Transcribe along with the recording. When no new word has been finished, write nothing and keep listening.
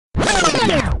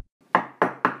Hey,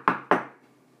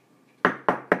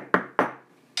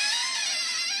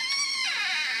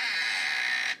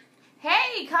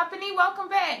 company, welcome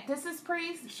back. This is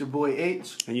Priest. It's your boy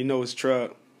H. And you know it's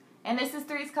Truck. And this is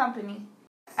Three's Company.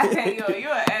 Okay, yo, you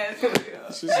an asshole,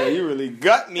 yo. She said, you really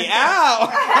gut me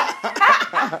out.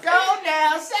 Go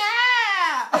down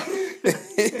south.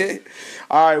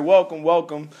 All right,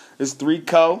 welcome. It's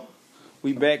 3Co.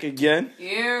 We back again.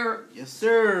 Yeah. Yes,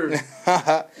 sir.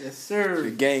 Yes, sir. The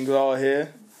gang's all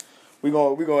here. We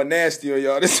going nasty on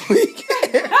y'all this week.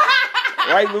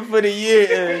 Right before the year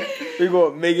end, we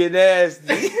gonna make it nasty.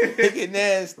 Make it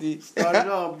nasty. Start it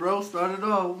off, bro. Start it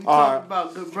off. What we All talking right.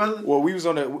 about, good brother? Well,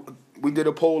 we did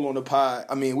a poll on the pod.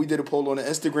 We did a poll on the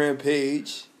Instagram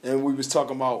page, and we was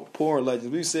talking about porn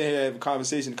legends. We was sitting here having a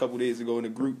conversation a couple days ago in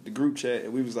the group chat,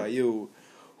 and we was like, yo,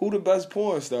 who the best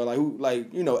porn star? Like who? Like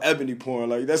ebony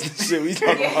porn. Like that's the shit we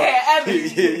talking about. Ebony.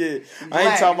 Yeah. I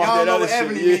ain't talking about that other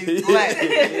shit.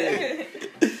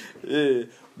 Yeah.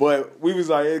 But we was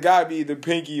like, it gotta be either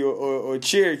Pinky or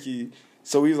Cherokee.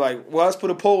 So we was like, well, let's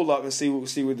put a poll up and see what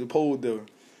the poll do.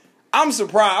 I'm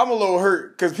surprised. I'm a little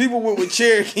hurt because people went with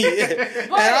Cherokee,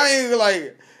 and I ain't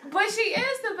like. But she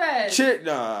is the best.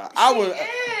 I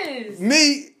would.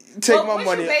 Me take my money.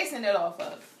 What you basing it off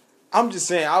of? I'm just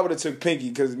saying I would have took Pinky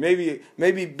because maybe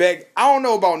back, I don't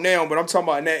know about now, but I'm talking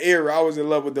about in that era, I was in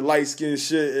love with the light skin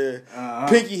shit. And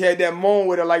Pinky had that moan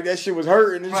with her like that shit was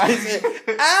hurting. And she said,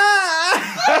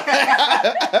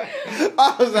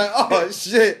 I was like, oh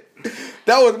shit.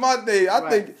 That was my thing. I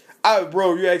think,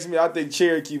 you asked me, I think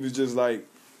Cherokee was just like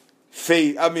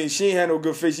fake. She ain't had no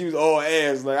good face. She was all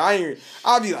ass. Like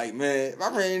I'll be like, man, if I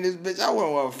ran in this bitch, I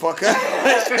wouldn't want to fuck her.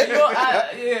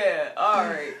 Yeah, all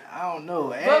right. I don't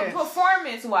know. Ass. But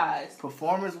performance-wise,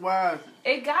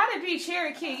 it gotta be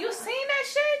Cherokee. You seen that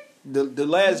shit? The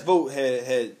last vote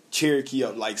had Cherokee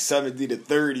up like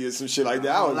 70-30 or some shit like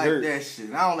that. I was hurt. That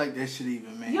shit. I don't like that shit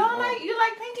even, man. You like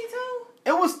Pinky too?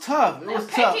 It was tough.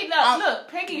 Pinky, look,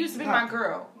 Pinky used to be my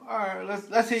girl. All right,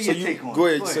 let's hear your take on it. Go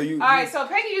ahead. All right, so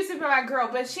Pinky used to be my girl,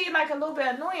 but she like a little bit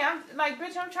annoying. I'm like,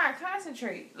 bitch, I'm trying to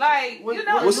concentrate. Like, what's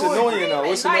annoying though?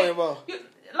 What's annoying about?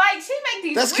 Like, she make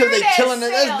these that's because they killing it.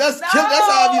 That's how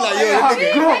I be like,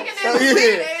 she making this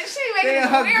weird ass. She making this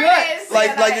weird ass.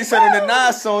 Like they said in the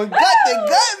Nas song, they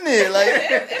got me. Like,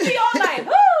 it be all like,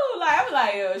 whoo. Like, I'm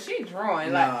like, yo, she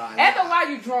drawing. Like, after a while,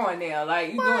 you drawing now.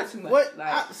 Like, you doing too much. What?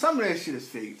 Like, some of that shit is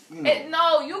fake. You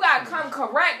know. You got to come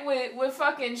correct with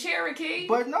fucking Cherokee.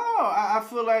 But no, I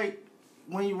feel like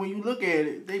when you look at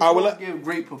it, they both give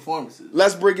great performances.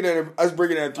 Let's break it in 3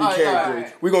 categories.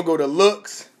 Right. We're going to go to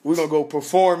looks. We're going to go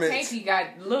performance. Pinky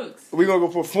got looks. We're going to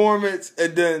go performance,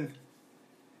 and then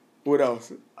what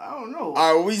else? I don't know.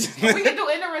 All right, we can do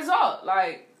in the result.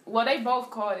 Like, well, they both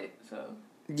caught it, so.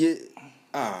 Yeah.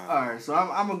 All right, so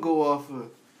I'm going to go off of,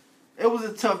 it was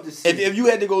a tough decision. If you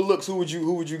had to go looks, who would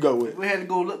you go with? If we had to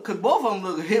go look, because both of them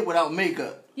look hit without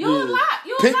makeup. You a lot.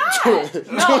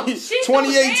 No, she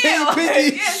 2018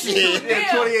 Pinky. Yeah, she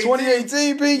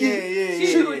 2018 Pinky. Yeah.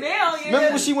 She do now, yeah. Remember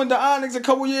when she went to Onyx a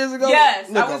couple years ago? Yes,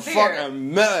 Look I was a there.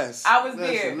 fucking mess. I was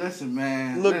there. Listen,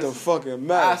 man. Looked a fucking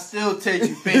mess. I still take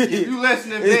you, Pinky. If you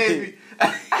listening, baby.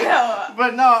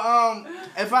 But no,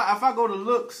 if I go to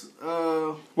looks,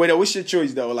 wait, no, what's your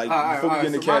choice though? Like before we get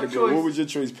in the category, what was your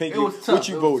choice, Pinky? It was tough. What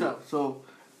you voted? Tough. So,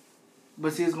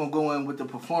 but see, it's gonna go in with the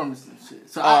performance and shit.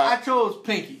 So I chose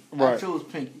Pinky. Right. I chose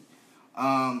Pinky.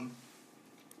 Why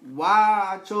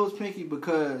I chose Pinky?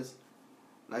 Because,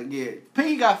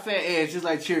 Pinky got fat ass just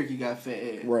like Cherokee got fat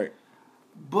ass. Right.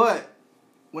 But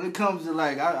when it comes to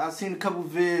I've seen a couple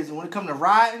vids, and when it comes to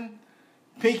riding,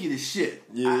 Pinky the shit.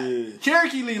 Yeah.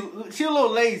 Cherokee, she a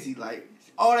little lazy. Like,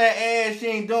 all that ass she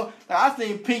ain't doing. Like, I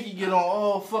think Pinky get on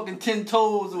all fucking 10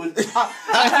 toes with she's gonna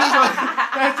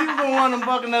want them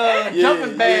fucking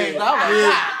jumping bags. Yeah. I was like,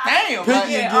 God damn.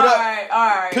 Pinky like, get up. All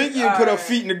right. Pinky and put her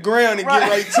feet in the ground and get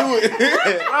right to it.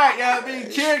 Right, yeah.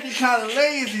 Cherokee kind of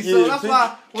lazy, so that's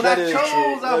why when I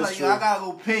chose, I was like, yo, I gotta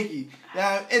go Pinky.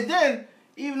 Yeah, and then.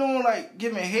 Even though,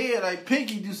 giving head,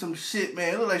 Pinky do some shit,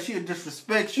 man. It look like she'll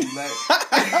disrespect you.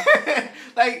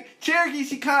 Like Cherokee,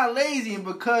 she kind of lazy, and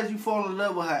because you fall in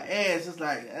love with her ass, it's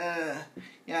like,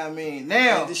 you know what I mean?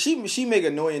 Now. And she make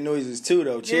annoying noises, too,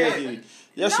 though. Cherokee.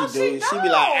 Yes, no, she do. She be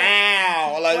like,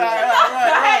 ow.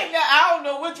 Right. I don't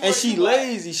know which one. And she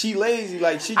lazy. She lazy.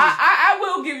 Like, she just. I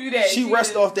will give you that. She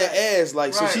rest off that ass.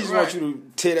 Like, so she just wants you to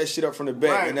tear that shit up from the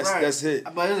back. And that's it.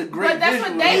 But it's a great that's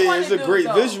visual. what they it's a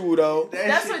great visual, though.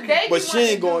 That's what they But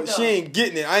she ain't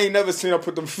getting it. I ain't never seen her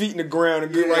put them feet in the ground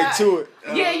and get right to it.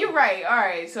 Yeah, you're right. All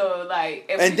right. So,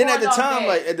 if and then at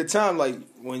the time,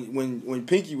 when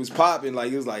Pinky was popping,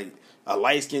 it was like, a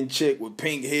light skinned chick with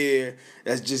pink hair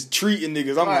that's just treating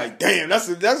niggas. I'm like, damn, that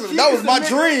was my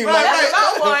dream.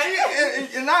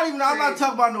 And not even, I'm not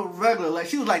talking about no regular. Like,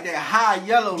 she was like that high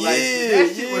yellow. Like,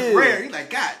 that shit was rare. He's like,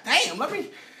 God damn, what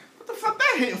the fuck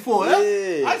that hitting for?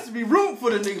 Yeah. I used to be rooting for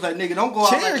the niggas. Like, nigga, don't go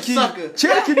out like a sucker.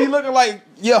 Cherokee be looking like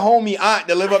your homie aunt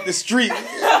that live up the street.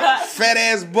 Fat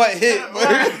ass butt hit.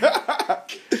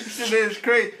 Shit is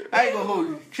crazy. I ain't gonna hold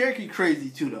you. Cherokee crazy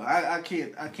too though. I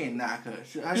can't knock her.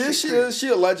 She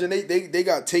a legend. They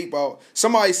got tape out.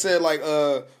 Somebody said like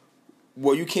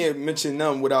well, you can't mention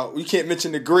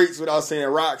the greats without saying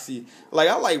Roxy. Like,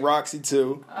 I like Roxy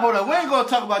too. Hold on, we ain't gonna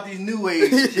talk about these new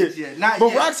age shit yet. Not but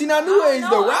yet. Roxy not new age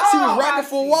though. Roxy was rapping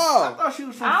for a while. I thought she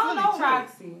was from Philly too.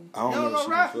 Roxy. I don't know if she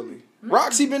from Philly.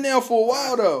 Roxy been there for a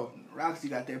while though. Roxy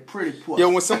got that pretty puss. Yo,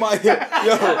 when somebody Roxy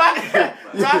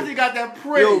got that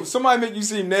pretty. Yo, somebody make you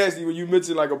seem nasty when you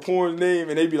mention like a porn name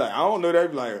and they be like, I don't know that. They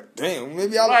be like, damn,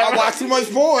 maybe I watch too much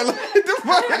porn. Like, the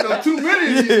fuck? I know too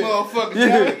many of these motherfuckers.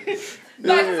 Yeah.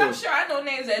 Like, cause I'm sure I know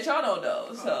names that y'all don't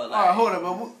know. So, like, alright, hold up.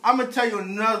 But I'm gonna tell you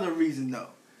another reason though.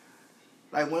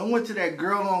 Like when it went to that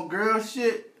girl on girl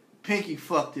shit, Pinky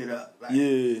fucked it up. Like,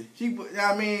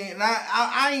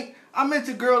 I'm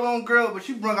into girl on girl, but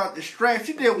she brought out the strap.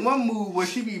 She did one move where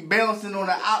she be bouncing on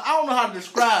the. I don't know how to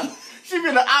describe it. She be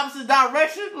in the opposite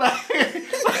direction, like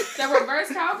the reverse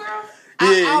cowgirl.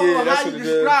 I don't know how you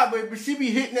describe it, but she be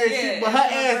hitting that shit, but her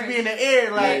ass be in the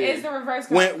air like. It's the reverse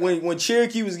cowgirl. When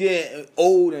Cherokee was getting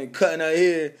old and cutting her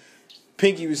hair,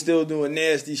 Pinky was still doing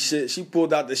nasty shit. She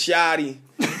pulled out the shotty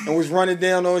and was running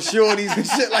down on shorties and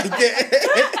shit like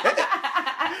that.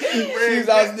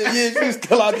 She was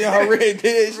still out there her red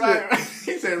dead shit. Right.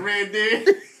 He said red dead.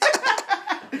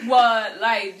 Well,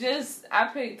 like, I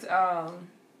picked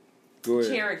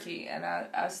Cherokee, and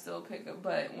I still pick her.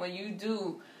 But when you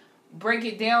do break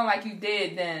it down like you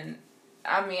did, then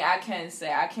I mean, I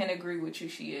can agree with you.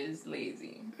 She is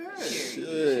lazy. She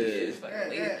is fucking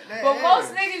lazy. But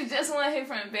most niggas just want to hit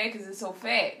from the back because it's so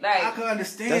fat. Like, I can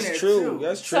understand that's that true. too.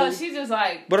 That's true. So she just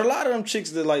like. But a lot of them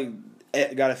chicks that like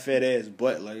got a fat ass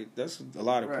butt, like that's a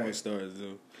lot of porn stars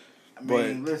do. I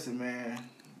mean, listen, man.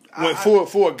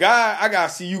 For a guy, I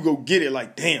gotta see you go get it.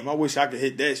 Like, damn, I wish I could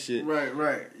hit that shit. Right.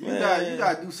 You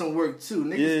gotta do some work too.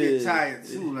 Niggas get tired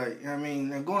too. Like, I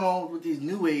mean, and going on with these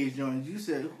new age joints.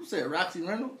 Who said Roxy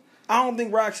Reynolds? I don't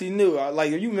think Roxy knew.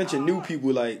 Like, if you mention new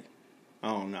people, like, I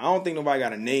don't know. I don't think nobody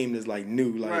got a name that's like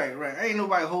new. Like, right. Ain't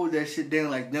nobody hold that shit down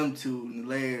like them two in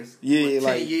the last 10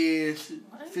 years.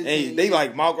 15 years. They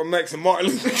like Malcolm X and Martin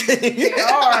Luther King.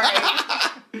 Alright.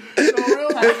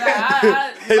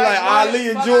 They like Ali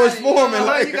and George Foreman.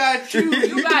 Like, you got choose.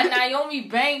 You got Naomi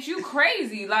Banks. You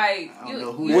crazy? Like,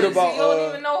 what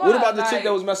about the chick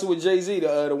that was messing with Jay-Z?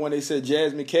 The one they said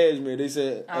Jasmine Cashmere. They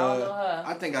said I don't know her.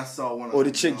 I think I saw one of or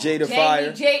the chick Jada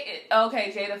Fire.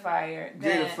 Jada Fire.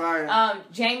 Jada Fire.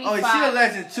 Jamie. Oh, she a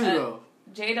legend too though.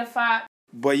 Jada Fire.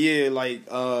 But yeah, like,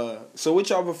 so what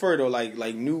y'all prefer though?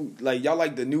 Like new, like y'all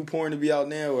like the new porn to be out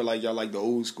now, or like y'all like the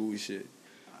old school shit?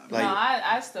 Like, no,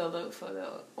 I still look for the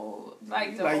old,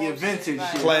 like your vintage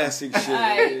shit, classic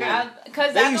shit.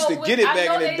 Because they used to get it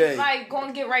back in the day. Like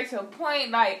gonna get right to a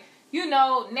point, like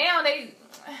now they.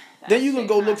 Then you can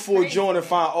go look for a joint and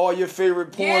find all your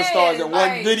favorite porn stars in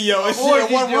one video and shit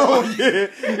in one room.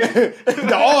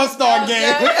 The All-Star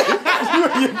game. You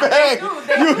in your bag.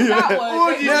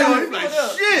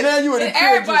 Now you in the crib.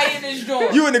 Everybody in this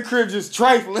joint. You in the crib just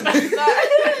trifling.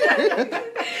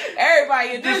 Everybody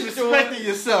in this joint. Disrespecting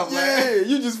yourself, man. Yeah,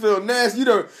 you just feel nasty.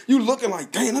 You looking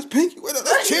like, damn, that's Pinky. Wait up,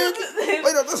 that's Cherokee.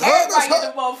 Wait up, that's her. Everybody in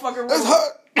the motherfucking room. That's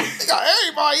her. They got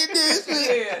everybody in this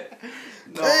shit. Yeah.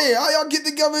 No. Hey, how y'all get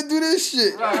together and do this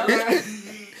shit?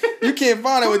 You can't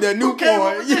find it with that new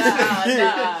porn.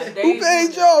 Who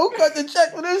paid y'all? Who cut the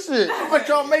check for this shit? How much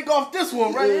y'all make off this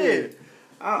one right here?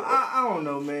 I don't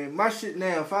know, man. My shit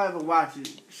now, if I ever watch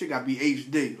it, shit gotta be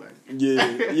HD. Like.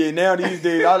 Yeah. Now these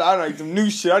days, I like some new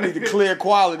shit. I need the clear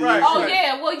quality. Right. Oh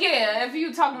yeah, well yeah. If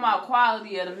you talking about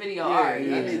quality of the video, I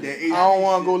need that HD. I don't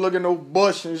want to go look at no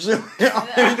Bush and shit.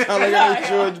 I look at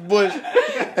George Bush.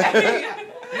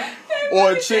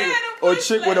 Or a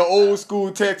chick with an old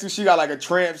school tattoo. She got like a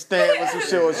tramp stamp or some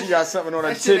shit. Or she got something on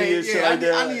her titty and shit like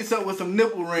that. I need something with some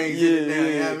nipple rings in it now.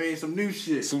 You know what I mean? Some new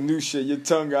shit. Some new shit. Your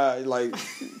tongue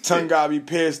got be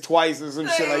pierced twice or some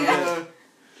shit like that.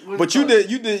 But you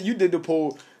did the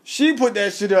poll. She put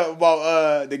that shit up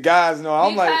about the guys. No,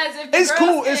 I'm like, it's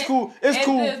cool. If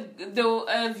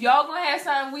y'all gonna have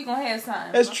something, we gonna have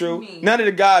something. That's true. None of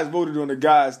the guys voted on the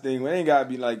guys thing. We ain't gotta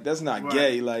be like, that's not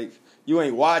gay. Like, you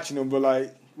ain't watching them, but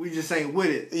like, we just ain't with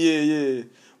it. Yeah.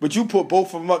 But you put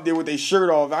both of them up there with their shirt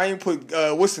off. I ain't put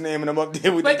what's the name of them up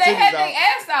there with their titties out. But they had their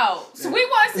ass out, so we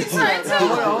want to see something too.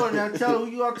 Hold on, now tell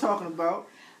who you are talking about.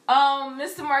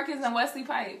 Mr. Marcus and Wesley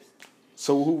Pipes.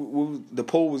 So who the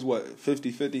poll was what,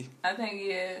 50-50? I think,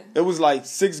 yeah. It was like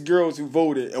 6 girls who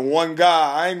voted and 1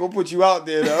 guy. I ain't gonna put you out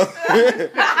there though.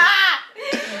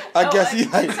 I guess he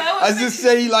like. I just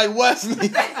say he like Wesley.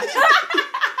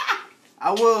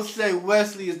 I will say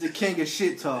Wesley is the king of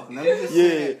shit talking. Let me just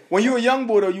say that. When you a young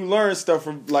boy though, you learn stuff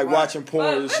from like watching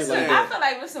porn and shit like that. I feel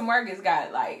like Mr. Marcus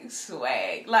got like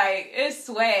swag. Like it's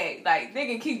swag. Like they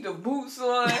can keep the boots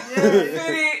on,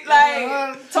 fitted,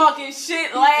 like talking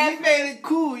shit, laughing. He made it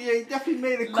cool. Yeah, he definitely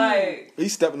made it cool. Like, he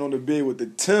stepping on the bed with the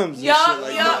Timbs and shit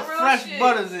like that. Fresh shit.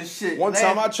 butters and shit. One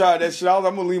time I tried that shit. I was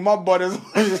like, I'm gonna leave my butters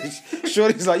on.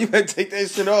 Shorty's like, you better take that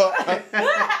shit off.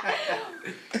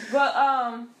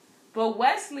 But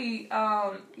Wesley,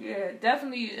 yeah,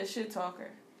 definitely a shit talker.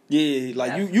 Yeah,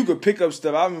 like you could pick up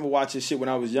stuff. I remember watching shit when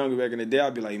I was younger back in the day.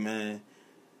 I'd be like, man,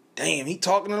 damn, he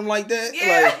talking to them like that?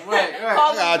 Yeah. Like, right.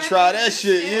 I gotta try that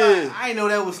shit, yeah. I ain't know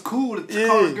that was cool to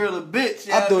call a girl a bitch.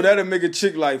 I thought that'd make a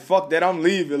chick like, fuck that, I'm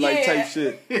leaving, like type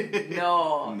shit.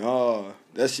 No,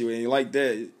 that shit ain't like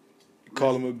that. You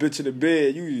call him a bitch in the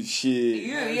bed, you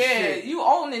shit. You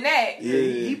owning that. Yeah.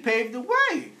 He paved the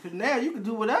way. Cause now you can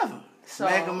do whatever.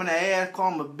 Smack him in the ass,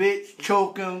 call him a bitch,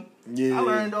 choke him. Yeah. I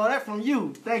learned all that from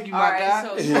you. Thank you, my guy.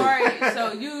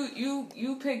 So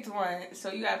you picked one. So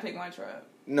you gotta pick one, Trub.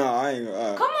 No, I ain't.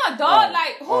 Come on, dog.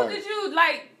 Like who did you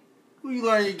like? Who you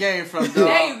learn your game from, dog?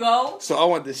 There you go. So I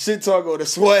want the shit talk or the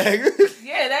swag.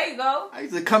 Yeah, there you go. I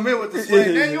used to come in with the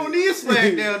swag. Now you don't need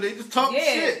swag down there. Just talk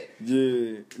shit.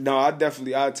 Yeah. No,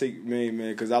 I'll take man,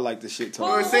 because I like the shit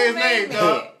talk. Say his name,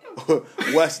 dog.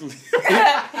 Wesley.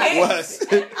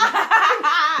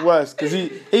 West, because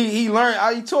he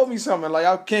learned. He told me something. Like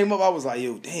I came up, I was like,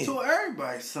 yo, damn. He told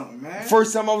everybody something, man.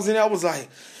 First time I was in there, I was like,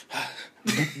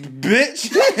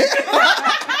 bitch.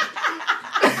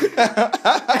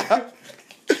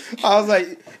 I was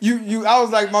like, you. I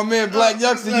was like, my man, Black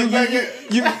Youngster. You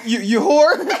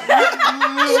whore.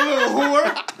 little whore.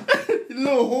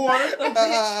 Little whore.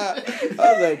 I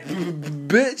was like,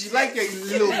 bitch. You like that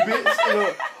little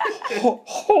bitch?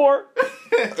 Whore.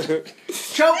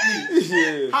 Choke me.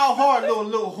 Yeah. How hard,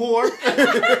 little whore?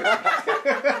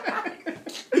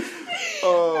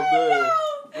 Oh man.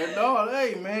 But no,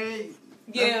 hey man.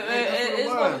 Yeah,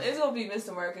 it's gonna be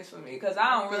Mr. Marcus for me because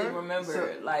I don't really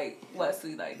remember like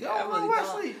Wesley like that. I really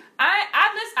don't.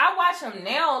 I watch him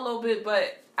now a little bit,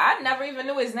 but I never even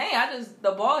knew his name. I just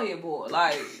the bald head boy.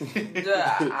 Like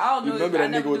I don't know. You remember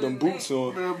that nigga with them boots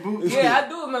on? Yeah, I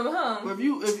do remember him.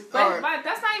 But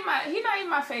that's not even he's not even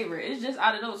my favorite. It's just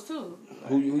out of those two.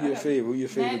 Who your favorite? Who your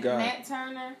favorite guy? Nat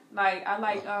Turner. Like I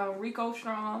like Rico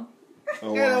Strong.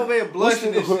 Oh, wow. Over here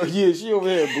blushing. Yeah, she over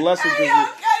here blushing.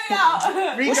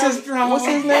 What's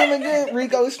his name again?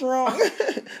 Rico Strong.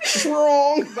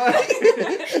 Strong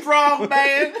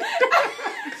man.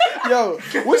 Yo,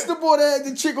 what's the boy that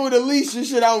had the chick with the leash and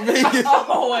shit out Vegas?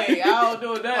 Oh wait, I don't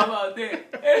know nothing about that.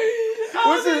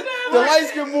 What's it? The light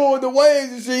skin boy with the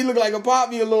waves and shit. He look like a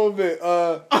poppy a little bit.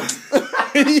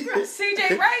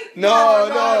 CJ Wright? No.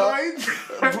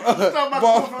 Talking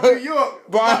about from New York.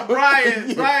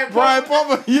 Brian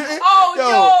Palmer. Yeah.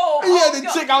 Oh, he had the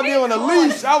chick out there on a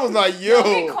leash. I was like, yo.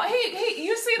 He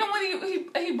you see him when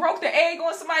he broke the egg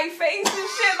on somebody's face and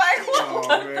shit. Like, what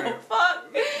the fuck?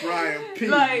 Brian P.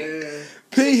 Like, man.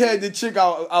 P had the chick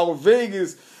out of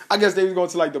Vegas. I guess they was going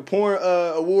to like the porn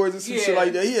awards and some shit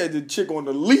like that. He had the chick on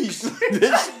the leash.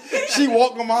 She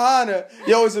walking behind her.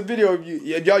 Yo, it's a video of you.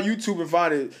 Y'all YouTube and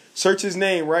find it. Search his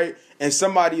name, right? And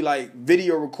somebody like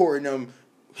video recording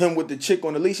him with the chick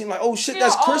on the leash. And like, oh shit,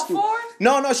 that's Crystal.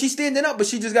 No, she's standing up, but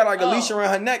she just got like a leash around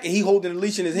her neck and he holding the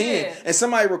leash in his hand. And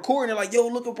somebody recording it like, yo,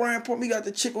 look at Brian Portman, he got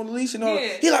the chick on the leash and all.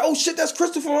 He like, oh shit, that's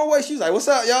Crystal from her way. She's like, what's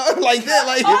up, y'all? Like that,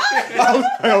 like I was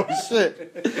like, oh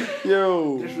shit.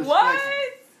 Yo. What?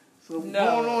 So going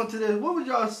on to this, what would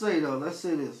y'all say though? Let's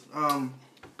say this.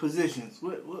 Positions.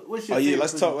 What's your favorite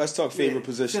position? Let's talk favorite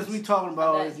positions. Since we talking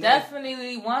about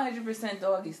definitely 100%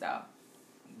 doggy style.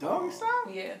 Doggy style?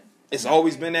 Yeah. It's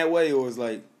always been that way, or it's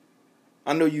like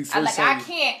I know you first. I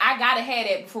gotta have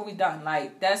that before we done.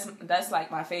 Like that's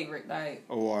like my favorite. Like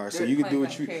all right, so you can do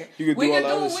what you can do. We can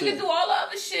do all the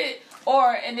other shit.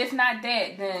 Or and if not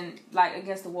that, then like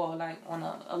against the wall, like on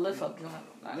a lift up joint.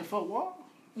 Like, lift up wall?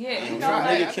 Yeah, you know,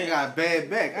 nigga can't got a bad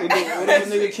back. What if a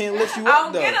nigga can't lift you up? I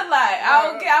don't get a lot. I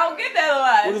don't get that a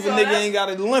lot. What if a nigga ain't got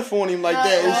a lymph on him like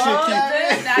that?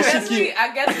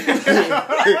 I guess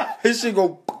his shit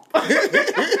go.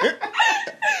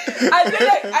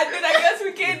 I guess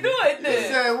we can't do it then. He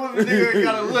said, what if a nigga ain't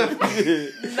got a lift?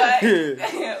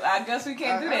 I guess we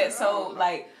can't do that. So,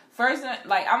 like, first,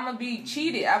 like, I'm gonna be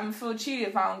cheated. I'm gonna feel cheated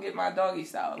if I don't get my doggy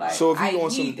style. Like, so if you I on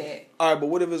need some, that. All right, but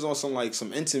what if it's on some like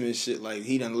some intimate shit? Like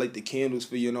he done lit the candles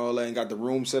for you and all that, and got the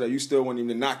room set up. You still want him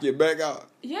to knock your back out?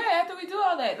 Yeah, after we do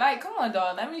all that, like, come on,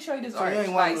 dog. Let me show you this So art. you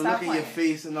ain't like, want to look in your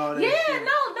face and all that. Yeah, shit.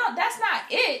 no, that's not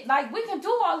it. Like, we can do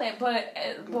all that, but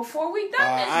before we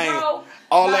done this, bro.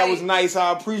 All like, that was nice.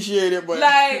 I appreciate it, but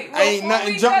like, ain't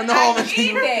nothing jumping off. I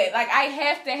need that. Like, I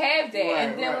have to have that. Right,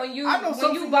 and then right. when you about to,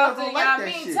 you know what I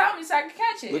mean, tell me so I can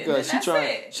catch it. Look and at she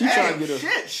trying. She trying to get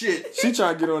a shit. She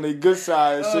trying to get on their good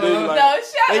side. So they like, no, shut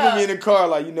they up. gonna be in the car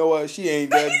like, you know what? She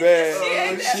ain't that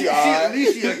bad. She at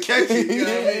least she'll catch it. You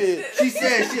know what I mean? She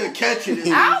said she'll catch it.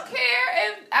 I don't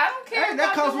care Hey, that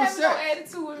if comes you with having no sex.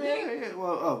 attitude with me. Yeah.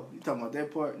 Well, you talking about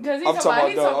that part? I'm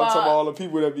talking about all the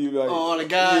people that be like, all the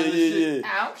guys. Yeah.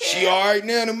 I don't care. She all right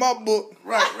now in my book.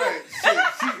 Right.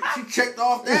 She checked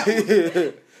off that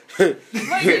one.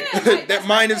 Like, that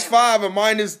 -5 and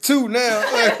 -2 now.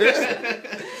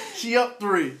 She up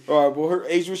 3. All right, but her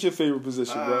age, what's your favorite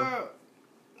position, bro?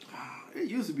 It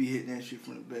used to be hitting that shit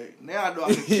from the back. Now I know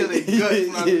I can kill their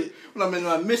guts when I'm in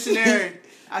my missionary.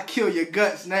 I kill your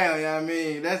guts now, you know what I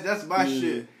mean? That's my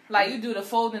shit. Like, you do the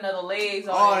folding of the legs.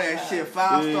 All that shit.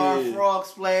 5-star frog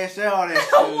splash, all that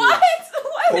shit. What?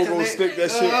 Pogo stick that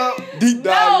shit. Deep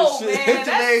dive No, and shit. man. Hit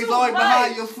your legs all the way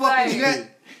behind your fucking Like-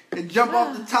 neck and jump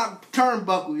off the top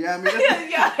turnbuckle, you know what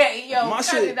I mean? Yo, My cut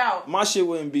shit, it out. my shit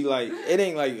wouldn't be like, it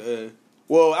ain't like,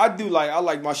 well, I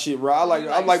like my shit raw. I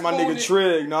like my nigga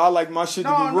Trig. No, I like my shit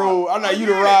to be rolled. I know you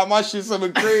to ride my shit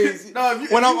something crazy.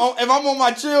 If I'm on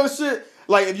my chill shit,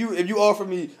 like if you offer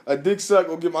me a dick suck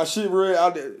or get my shit red,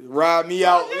 I'll ride me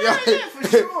out. Yeah, for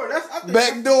sure.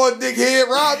 Back door dickhead,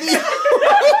 ride me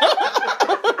out.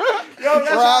 Yo,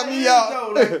 that's ride me out.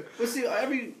 Though. Like, but see,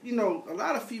 a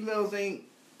lot of females they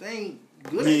ain't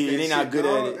good at that Yeah, they not shit, good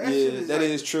dog. at it. That shit is That like,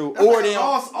 is true. That's Or like they a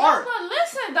lost No, art. but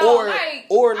listen, though. Or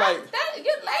like you're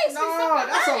lazy. No,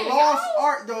 that's a lost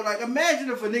art though. Like,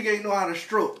 imagine if a nigga ain't know how to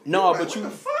stroke. No, Like, but what you. the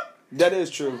fuck? That is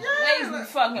true. Lazy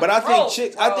fucking. But I broke,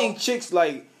 think bro. chicks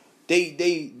like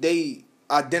they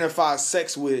identify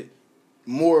sex with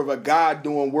more of a guy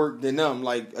doing work than them.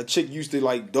 Like a chick used to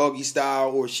like doggy style,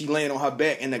 or she laying on her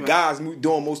back, and the guys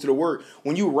doing most of the work.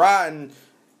 When you riding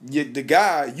the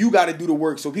guy, you got to do the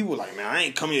work. So people like, man, I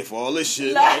ain't come here for all this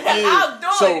shit. Like, Like, yeah. I'll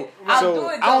do it. I'll do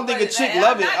it. I don't think a chick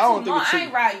love it. I don't think a I chick.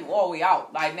 ain't ride you all the way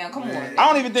out. Like, now, come on. I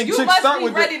don't even think You chicks must start be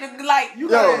with ready the, to like. You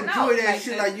gotta no, enjoy that like shit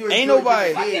this. like you Ain't enjoy nobody-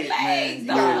 your Fucking head, man. legs, You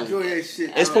gotta dog. enjoy that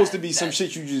shit. It's supposed to be some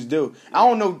shit you just do. I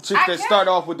don't know chicks that start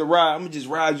off with the ride. I'm gonna just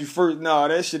ride you first. No,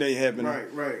 that shit ain't happening.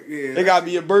 Right, yeah. It gotta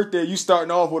be your birthday. You starting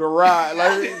off with a ride.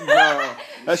 Like, no,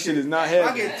 that shit is not I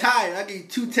happening. get tired. I get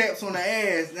 2 taps on the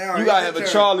ass. Now You gotta have a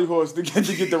Charlie horse to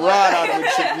get the ride out of a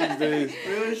chick these days.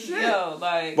 Real shit. Yo,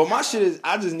 like. But my shit is,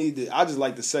 I just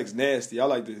like the sex nasty. I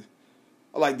like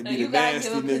to be you the gotta nasty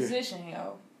give a nigga. position,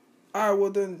 yo. All right, well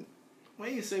then.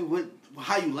 When you say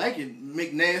how you like it,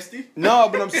 McNasty. No,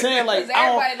 but I'm saying like, Because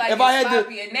everybody like if I had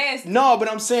sloppy to. and nasty. No, but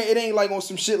I'm saying it ain't like on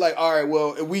some shit like, all right,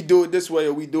 well, if we do it this way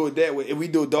or we do it that way, if we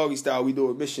do it doggy style, we do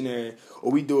it missionary,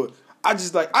 or we do it. I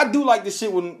do like the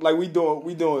shit when like we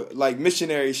doing like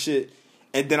missionary shit,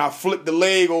 and then I flip the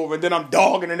leg over, and then I'm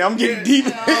dogging, and I'm getting deep.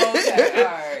 Okay,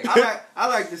 alright. I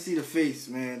like to see the face,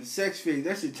 man. The sex face,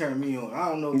 that shit turn me on. I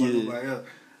don't know about nobody else.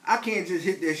 I can't just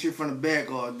hit that shit from the back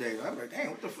all day. I'm like,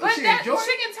 damn, what the fuck? But She that enjoy shit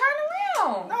it? can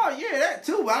turn around. No, yeah, that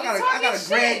too. But I gotta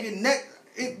grab your neck.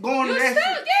 It going You to still,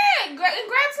 that shit. yeah, grab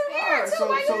some hair Alright, too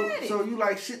while you're at it. so you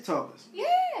like shit talkers? Yeah.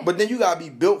 But then you gotta be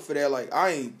built for that. Like I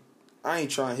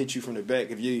ain't trying to hit you from the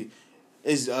back if you.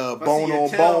 It's bone your on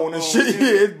tail bone and bone, shit. yeah.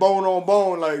 Yeah, it's bone on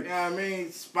bone. Like You know what I mean?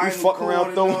 you Spinal fuck around cord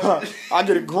and all throwing. that. I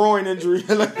get a groin injury.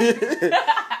 Like,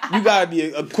 you gotta be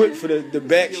equipped for the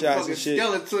back Your shots fucking and shit.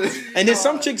 skeleton. And then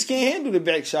some chicks can't handle the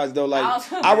back shots though. Like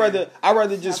I I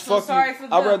rather just feel fuck sorry you. for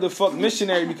I them. rather fuck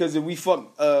missionary because if we fuck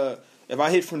if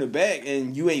I hit from the back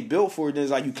and you ain't built for it, then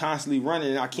it's like you constantly running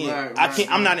and I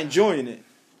can't I'm not enjoying it.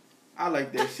 I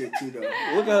like that shit too, though.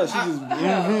 Look at her, she just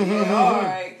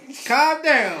Alright. Calm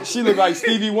down. she looked like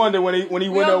Stevie Wonder when he won the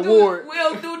We award.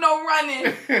 don't do no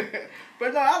running.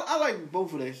 But no, I like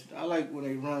both of that shit. I like when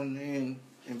they run in.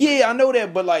 Yeah, I know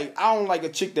that, but like I don't like a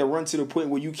chick that run to the point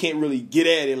where you can't really get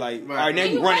at it. Like, all right, now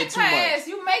And you running make too her much. ass.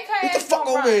 You make her Get the ass fuck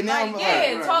don't over run. here now. Like, I'm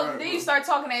yeah, right, talk. right, Then you right. start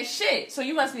talking that shit. So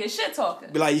you must be a shit talker.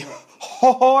 Be like,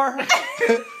 whore.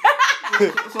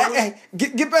 Hey,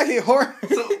 get back here, whore.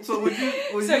 So when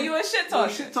You a shit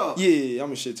talker. Shit talker. Yeah,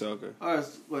 I'm a shit talker. All right,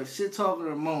 what shit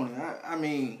talker or moaning? I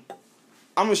mean,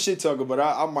 I'm a shit talker, but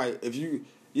I might if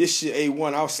your shit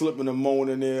A1. I was slipping a moan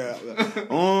in there.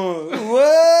 Whoa,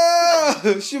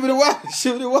 shoot me the wop,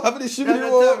 shoot me the wop, shoot me the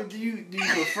wop. Do you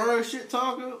prefer a shit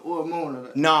talker or a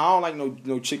moaner? Nah, I don't like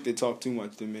no chick that talk too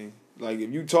much to me. Like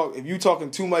if you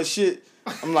talking too much shit,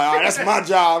 I'm like, all right, that's my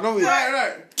job. Don't be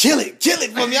right. Kill it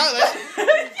for me.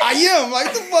 I am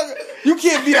like the fuck. You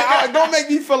can't be don't make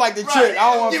me feel like the chick.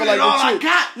 I don't want to feel like the chick.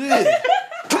 Yeah.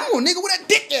 Come on, nigga, where that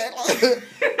dick at?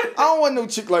 I don't want no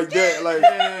chick like that. Like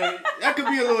that could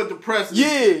be a little depressing.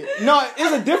 Yeah, no,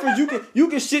 it's a difference. You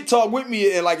can shit talk with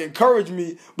me and like encourage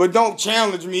me, but don't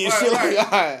challenge me and shit like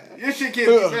that. Your shit can't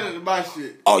be better than my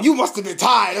shit. Oh, you must have been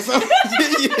tired or something.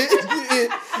 Yeah.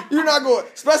 You're not going,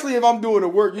 especially if I'm doing the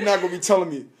work. You're not gonna be telling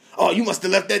me, oh, you must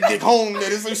have left that dick home.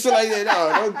 That some shit like that.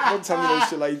 No, don't tell me no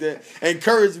shit like that.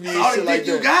 Encourage me and shit like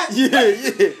that. You got? Yeah.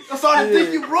 That's all the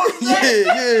dick you brought today?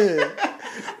 Yeah.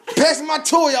 Pass my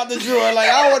toy out the drawer. Like,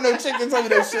 I don't want no chick to tell me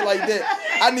no shit like that.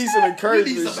 I need some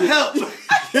encouragement. You need some help.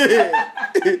 Yeah.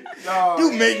 No,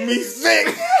 you make me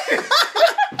sick.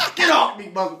 Get off me,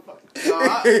 motherfucker. No,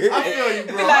 I feel you,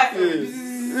 bro. I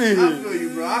feel you,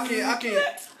 bro. I can't.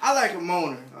 I like a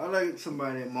moaner. I like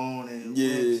somebody that moan and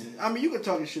I mean, you can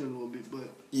talk your shit a little bit, but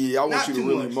yeah, I want you to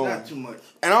really moan. Not too much.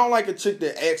 And I don't like a chick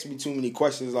that asks me too many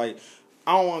questions. Like,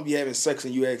 I don't want to be having sex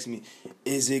and you ask me,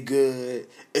 is it good?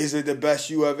 Is it the best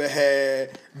you ever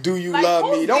had? Do you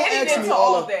love me? Don't ask me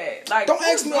all that. Like, don't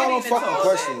ask me all the fucking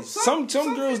questions. Some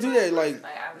girls do that. Like,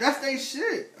 that's their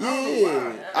shit.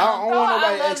 Yeah. I don't want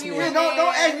nobody to ask me.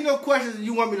 Don't ask me no questions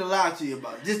you want me to lie to you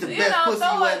about. This the best pussy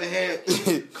you ever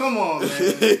had. Come on, man.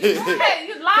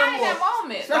 You lie in that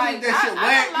moment. Like, that shit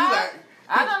whack.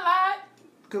 I done lied.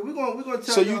 Cause we're gonna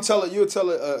tell. So you'll tell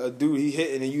a dude he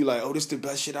hitting and you like, oh, this the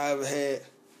best shit I ever had.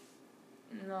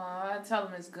 No, I tell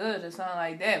him it's good or something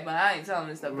like that, but I ain't telling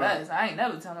him it's the best. I ain't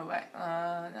never tell nobody.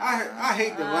 I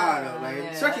hate the lie though, like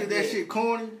especially if that shit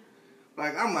corny.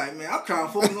 Like I'm like, man, I'm trying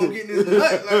to focus on getting this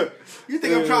nut. Like, you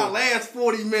think I'm trying to last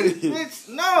 40 minutes, bitch?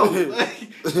 No, like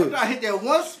I'm trying to hit that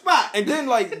one spot. And then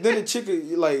the chick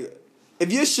like.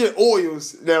 If your shit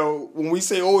oils, now when we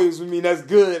say oils, we mean that's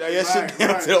good. Like, that shit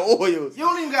down to the oils. You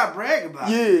don't even got to brag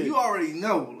about it. You already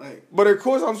know. Like, but of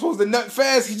course, I'm supposed to nut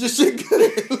fast because your shit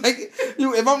good. Like,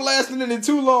 if I'm lasting in it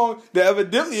too long, then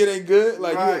evidently it ain't good.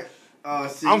 Like,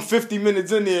 I'm 50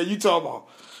 minutes in there. You talking about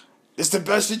it's the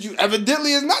best shit you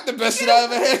evidently is not the best shit I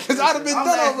ever had because I'd have been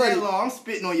done already. I'm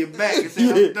spitting on your back and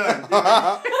saying I'm done.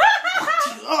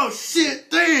 Oh shit!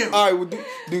 Damn. All right. Well,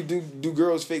 do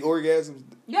girls fake orgasms?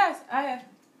 Yes, I have.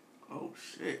 Oh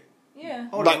shit. Yeah.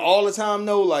 Like all the time,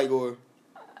 no, like or.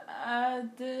 I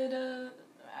did.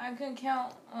 I can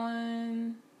count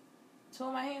on 2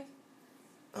 of my hands.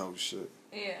 Oh shit.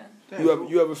 Yeah.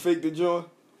 You ever faked the joint?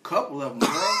 Couple of them, bro.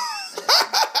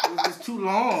 It was just too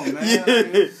long, man. Yeah.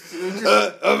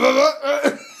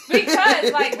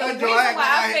 Because, like, the reason why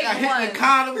I faked hit the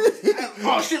condom.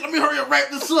 Oh shit! Let me hurry up, wrap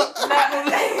this up.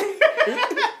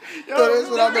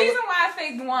 The reason why I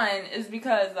faked one is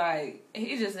because, like,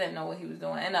 he just didn't know what he was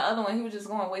doing, and the other one he was just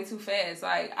going way too fast.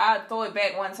 Like, I throw it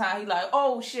back one time, he like,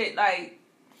 oh shit, like.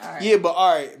 All right. Yeah, but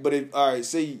all right.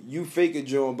 Say you fake a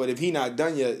joint, but if he not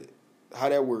done yet, how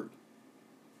that work?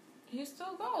 He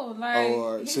still go like. Oh,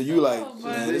 all right. So you like,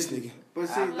 man, this nigga. But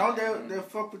see, don't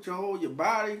that fuck with your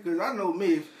body? Because I know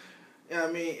me. You know what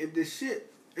I mean,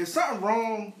 if something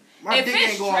wrong, my dick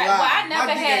ain't going live. Well, I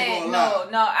never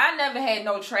I never had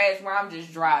no trash where I'm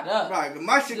just dried up. Right, but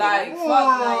my shit like fuck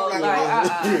no,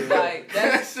 like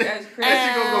that's crazy. That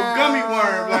shit gonna go gummy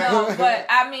worm. Like. No, but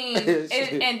I mean,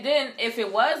 and then if it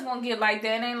was gonna get like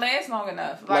that, it ain't last long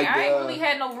enough. Like I ain't really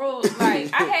had no rules.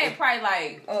 Like I had probably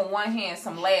like on one hand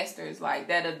some lasters like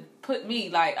that'd put me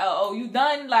like, oh, you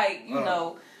done? Like you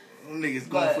know, them niggas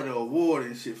going for the award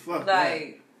and shit. Fuck like.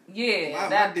 That. Yeah,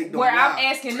 my dick don't where lie. I'm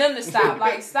asking them to stop.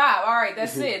 Like, stop. All right,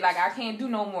 that's it. Like, I can't do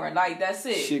no more. Like, that's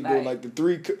it. Shit go like the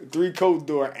three code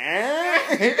door.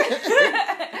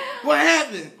 What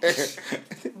happened?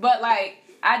 But like,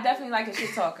 I definitely like a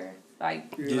shit talker.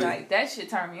 Like, like that shit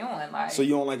turn me on. Like, so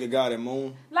you don't like a guy that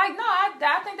moan? Like, no,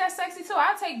 I think that's sexy too.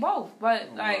 I take both,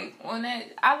 but like on that,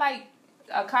 I like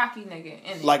a cocky nigga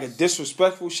in it. Like a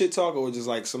disrespectful shit talker, or just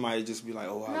like somebody just be like,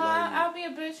 oh, I love you. I'll be a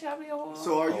bitch. I'll be a whore.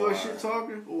 So are you a shit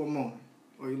talker or a moan?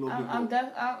 Or you a little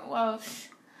bit? Well,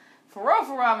 for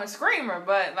real, I'm a screamer,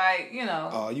 but like you know.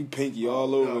 Oh, you pinky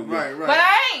all over again. Right. But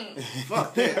I ain't.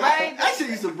 Fuck that. That shit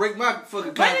used to break my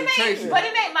fucking concentration. But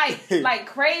it ain't like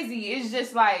crazy. It's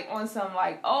just like on some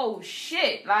like oh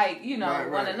shit, like you know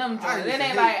one of them joints. It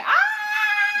ain't like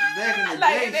Back in the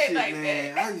day, shit, like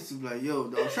man, I used to be like, yo,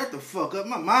 dog, shut the fuck up.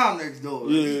 My mom next door.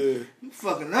 Like, you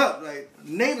fucking up. Like,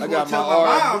 neighbors gonna tell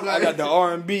my mom. Like, I got the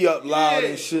R&B up loud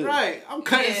and shit. Right. I'm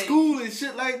cutting school and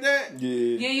shit like that.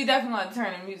 Yeah. Yeah, you definitely want to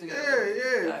turn the music up.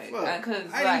 Yeah. Like,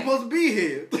 I ain't supposed to be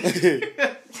here. Yeah.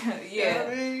 You know what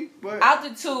I mean? But out the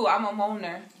two, I'm a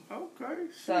moaner. Okay.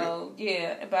 So,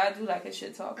 yeah. But I do like a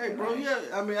shit talk. Hey, bro,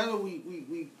 I mean, I know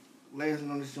we lasting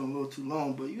on this show a little too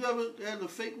long, but you ever had a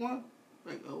fake one?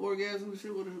 Like an orgasm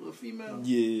shit with a female?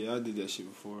 Yeah, I did that shit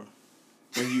before.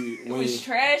 It was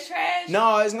trash?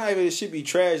 No, it's not even it should be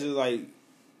trash. It's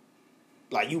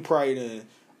like you probably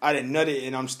I didn't nut it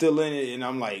and I'm still in it and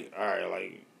I'm like, all right,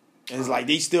 like, and it's like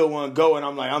they still want to go and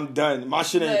I'm like, I'm done. My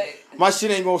shit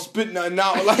ain't gonna spit nothing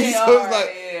out. Like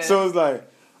so it's like,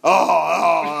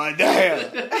 oh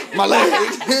damn, my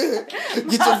leg.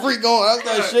 Get your freak on. I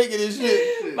start shaking this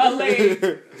shit. My leg.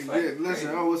 Yeah,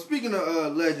 listen. Well, speaking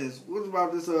of legends, what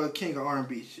about this king of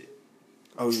R&B shit?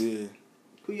 Oh yeah.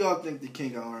 Who y'all think the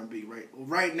king of R&B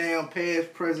right now,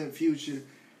 past, present, future?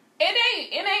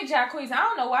 It ain't Jacquees. I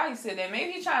don't know why he said that.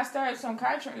 Maybe he trying to stir up some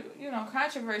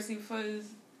controversy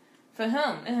for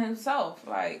him and himself.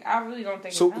 Like, I really don't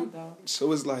think it's him though.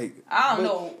 So it's like, I don't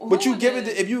know. But you give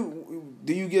it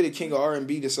do you get a king of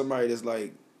R&B to somebody that's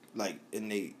like and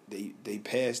they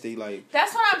pass, they like.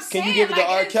 That's what I'm saying. Can you give it to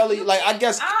R. Kelly? Like, I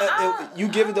guess you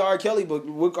give it to R. Kelly, but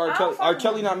with R.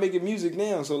 Kelly not making music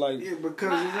now, so like. Yeah,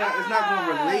 because it's not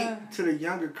going to relate to the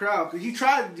younger crowd. Because he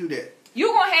tried to do that. You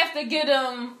gonna have to get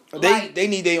them. They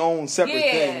need their own separate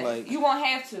thing. Like, you gonna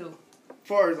have to. As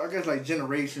far as I guess like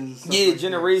generations. Yeah,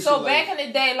 generations. So back in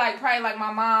the day, like probably like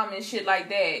my mom and shit like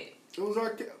that. It was R.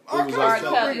 Kelly.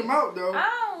 Still bring him out though.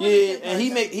 Yeah, and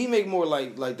he make more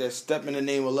like that step in the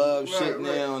name of love shit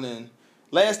now and.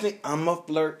 Last thing, I'm a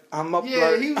flirt. I'm a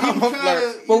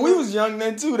flirt. But we was young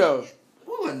then too though.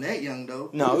 We wasn't that young though.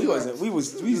 No, we wasn't. We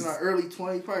was in our early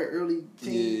 20s, probably early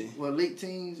teens, late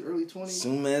teens, early 20s.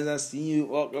 Soon as I see you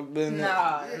walk up in there.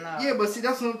 Yeah, but see,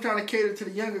 that's what I'm trying to cater to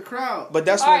the younger crowd. But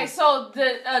that's alright. So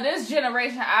this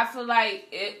generation, I feel like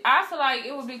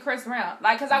it would be Chris Brown.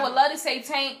 Like, cause I would love to say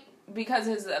Tank because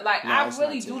I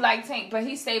really do like Tank, but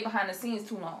he stayed behind the scenes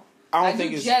too long. I don't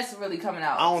think it's just really coming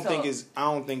out. I don't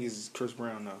think it's Chris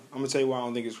Brown though. I'm gonna tell you why I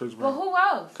don't think it's Chris Brown. But who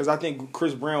else? Because I think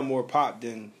Chris Brown more pop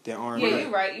than R&B. Yeah, you're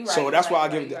right. So that's why I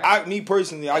give it. Me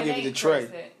personally, I give it to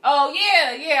Trey. Oh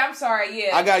yeah. I'm sorry.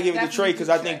 Yeah, I gotta give it to Trey because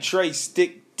I think Trey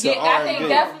stick to R&B. I think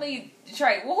definitely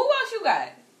Trey. Well, who else you got?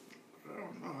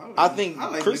 I think I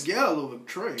like Miguel over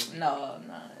Trey. No.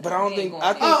 But I don't think. You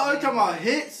talking about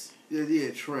hits? Yeah,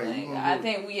 Trey. I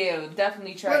think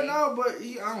definitely Trey. But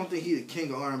I don't think he's the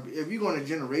king of R&B. If you're going to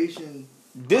generation,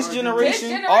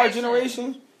 our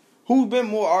generation, who's been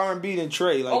more R&B than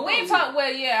Trey? Like, we ain't talking.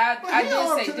 Well, yeah, I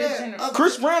did say this generation.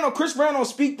 Chris Brown don't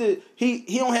speak to. He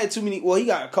don't have too many. Well, he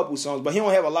got a couple songs, but he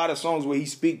don't have a lot of songs where he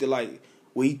speak to like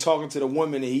where he talking to the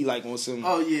woman and he like on some.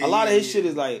 Oh yeah. A lot of his shit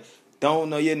is like. Don't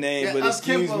know your name, but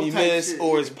excuse me, miss, shit,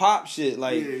 or it's pop shit.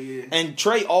 Like, and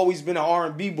Trey always been an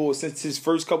R&B boy since his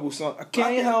first couple songs. I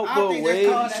can't help but wait,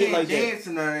 shit like that.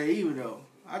 Dancing on that either though.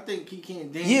 I think he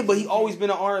can't dance. Yeah, but he always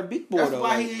been an R&B boy though. That's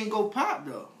why he ain't go pop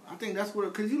though. I think that's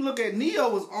what because you look at Neo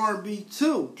was R&B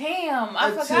too. Damn,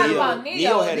 I forgot about Neo.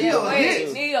 Neo had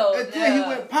a Neo. And then he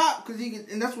went pop because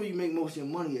and that's where you make most of your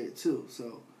money at too.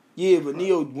 So. Yeah, but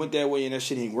Neo went that way and that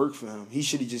shit ain't work for him. He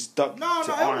should have just stuck to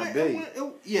R&B.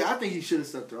 Yeah, I think he should have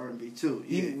stuck to R&B too.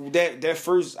 Yeah. That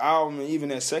first album and even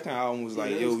that second album was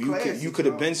like, you could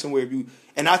have been somewhere if you.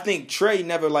 And I think Trey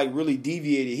never like really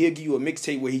deviated. He'll give you a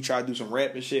mixtape where he try to do some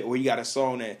rap and shit, or he got a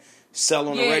song that sell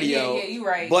on the radio. Yeah, you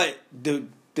right. But the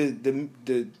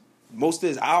most of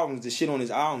his albums, the shit on his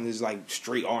album is like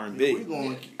straight R&B.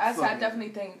 I definitely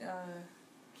think.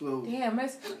 Damn,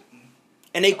 it's.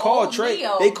 And they call Trey.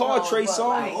 They call Trey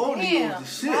Songz.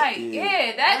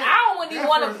 That I wouldn't even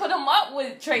want to put him up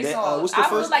with Trey Songz. I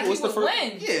feel like he would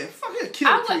win. Yeah, fuck it,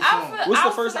 kill Trey Songz. What's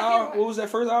the first album? What was that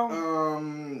first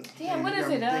album? Damn, what is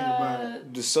it?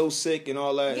 The So Sick and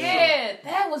all that. Yeah,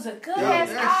 that was a good ass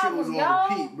album, that shit was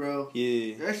on repeat, bro.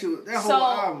 Yeah, that whole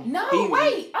album. No,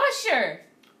 wait, Usher.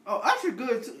 Oh, Usher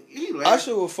good too.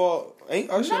 Usher will fall. Ain't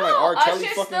Usher like R. Kelly?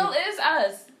 Usher still is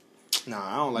us.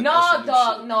 Nah, I don't like Usher.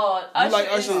 Dog, no. Usher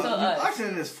like is still us. Usher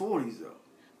in his 40s though.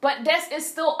 But it's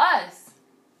still us.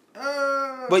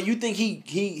 But you think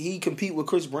he compete with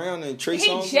Chris Brown and Trey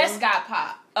Songz? He just got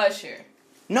pop, Usher.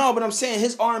 No, but I'm saying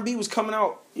his R&B was coming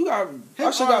out.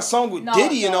 Usher got songs with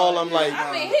Diddy and all. I'm like,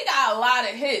 I mean, he got a lot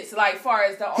of hits. Like far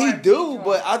as the R&B. He do,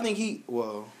 but I think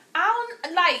I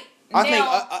don't like. I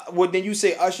think then you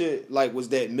say Usher like was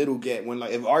that middle gap when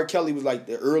like if R. Kelly was like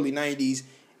the early 90s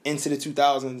into the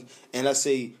 2000s, and let's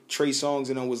say Trey Songz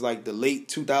and them was like the late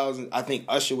 2000s. I think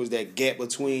Usher was that gap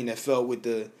between that fell with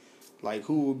the, like,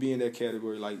 who would be in that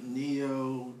category? Like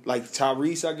Neo, like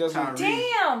Tyrese, I guess.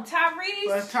 Damn, Tyrese.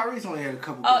 But Tyrese only had a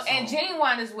couple. Oh, and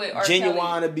Genuine is with R.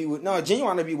 Genuine to be with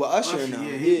Usher and them.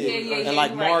 Yeah, and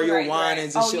like Mario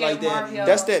Winans and shit like that. Mario.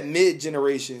 That's that mid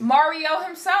generation. Mario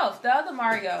himself, the other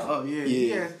Mario. Oh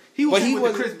yeah. He was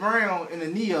with Chris Brown and the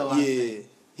Neo.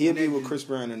 He'll be with Chris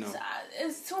Brown and them.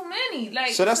 It's too many.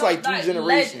 Like, so that's like 3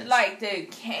 generations. Like the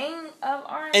king of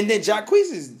R&B. And then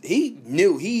Jacquees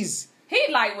he's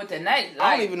like with the next. Like,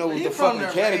 I don't even know what the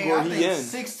fucking category he in.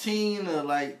 16 or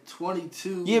like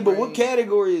 22. Yeah, but what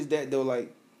category is that though?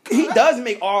 Like, he does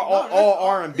make all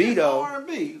R&B though.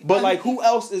 R&B. But like, who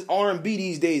else is R&B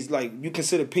these days? Like, you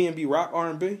consider P&B rock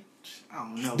R&B? I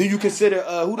don't know. Do you consider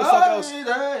who the fuck else?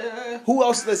 Who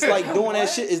else that's like doing that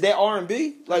shit? Is that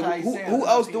R&B? Like, who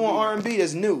else doing R&B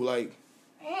that's new? Like,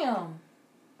 damn.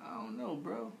 I don't know,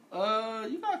 bro.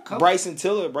 You got a couple. Bryson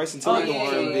Tiller doing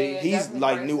R&B. He's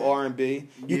like Bryson. new R&B.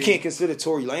 You can't consider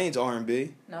Tory Lanez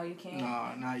R&B. No, you can't.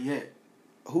 No, not yet.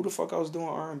 Who the fuck else doing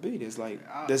R&B? That's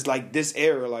like this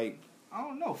era. Like, I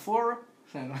don't know. Fora.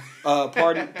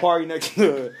 Party Next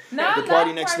Door. No, the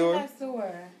Party Next Door.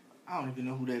 I don't even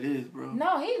know who that is, bro.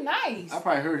 No, he's nice. I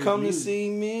probably heard his Come music. and see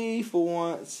me for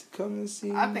once. Come and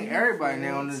see me. I think everybody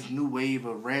now on this new wave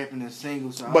of rapping and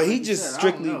singles. So but he just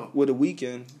strictly with the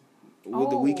Weeknd. With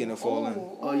the Weeknd to fall in.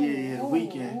 Oh yeah, the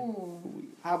Weeknd.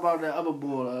 How about that other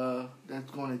boy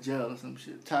that's going to jail or some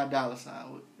shit? Ty Dolla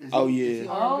 $ign. Is he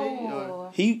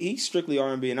R&B? He's strictly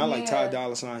R&B, and I like Ty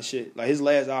Dolla $ign shit. Like, his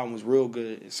last album was real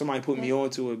good. Somebody put me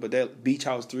onto it, but that Beach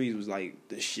House 3s was like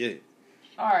the shit.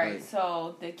 Alright, like,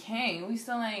 so the king, we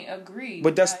still ain't agreed.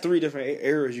 But that's 3 different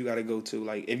eras you got to go to.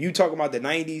 Like, if you talk about the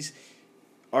 90s,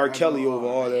 R. Kelly over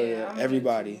all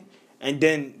everybody. And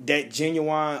then that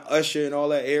Genuine, Usher and all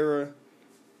that era,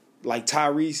 like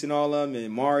Tyrese and all of them,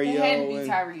 and Mario. It had to be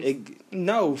Tyrese.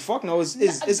 No, fuck no. It's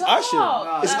Usher.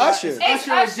 No, it's Usher. It's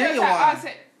Usher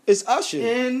Genuine. It's Usher.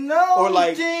 Or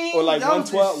like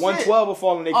 112 will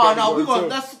fall in their category too.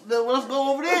 Let's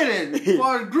go over there then. As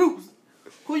far as groups,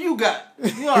 who you got?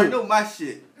 You already know my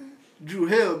shit. Dru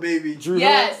Hill, baby.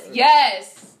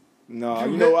 Yes. No,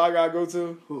 you know what I gotta go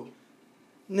to? Who?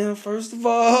 Now, first of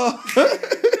all,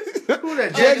 who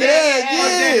that? Jagged Edge.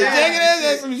 Jagged Edge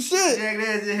had some shit. Jagged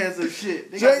Edge had some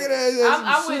shit. Jagged Edge had some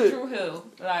I'm shit. with Dru Hill.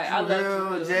 Like, I love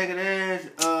Dru Hill. Jagged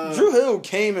Edge. Dru Hill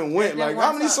came and went. Like,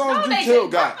 how many songs Dru Hill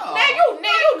got? Now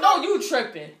you know you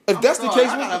tripping. If that's the case,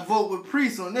 I gotta vote with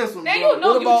Priest on this one. Now you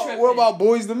know what about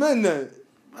Boys the Men then?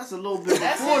 That's a little bit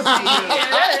before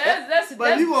that's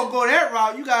But if you gonna go that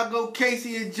route, you gotta go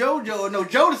Casey and JoJo. No,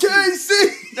 Jodeci.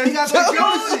 Casey! No, you gotta go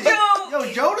Jodeci. Yo,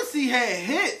 Jodeci had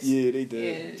hits. Yeah, they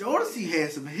did. Yeah. Jodeci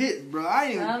had some hits, bro. I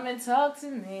ain't even... Come and talk to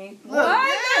me. Look,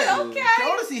 what? Okay.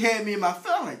 Jodeci had me in my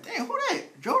feeling. Like, damn, who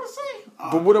that? Jodeci?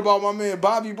 Oh. But what about my man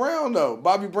Bobby Brown though?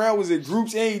 Bobby Brown was in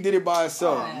groups and he did it by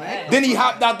himself. Oh, man. Then he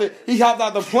hopped out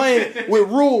the plane with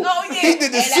Rule. Oh, yeah. He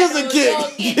did the scissor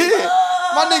kick. Yeah.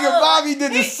 My nigga Bobby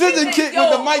did the scissor kick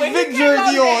with the Mike Vick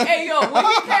jersey on. Hey, yo, when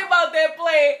he came out that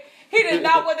plane, he did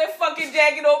not want that fucking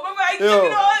jacket on. Remember how he took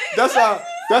it on?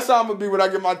 That's how I'm gonna be when I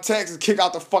get my taxes kick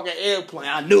out the fucking airplane.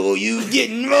 I know you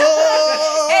getting more.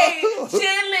 Hey,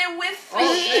 chilling with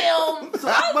film. So,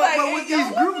 but with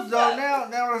these groups though, now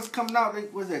that's coming out.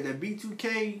 What's that? That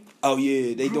B2K. Oh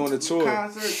yeah, they doing the tour.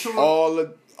 Concert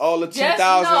tour. All the 2,000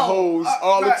 hoes,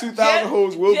 the 2,000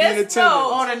 hoes will be in attendance.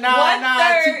 All the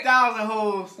 99, 2,000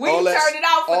 hoes. We turned it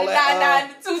out for the 99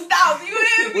 to 2,000. You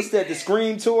hear me? What's that? The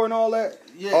Scream tour and all that.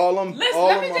 Yeah. All them. Listen,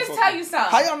 let me just tell you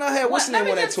something. How y'all not had what's the name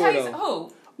of that tour though?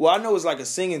 Who? Well, I know it's like a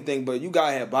singing thing, but you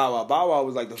gotta have Bow Wow. Bow Wow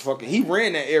was like the fucking. He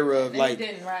ran that era of like.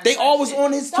 They always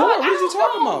on his tour. What are you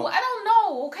talking about? I don't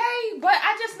know. Okay, but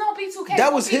I just know B2K.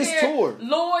 That was his tour.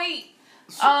 Lloyd,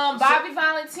 Bobby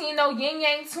Valentino, Yin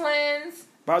Yang Twins.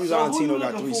 Bobby Valentino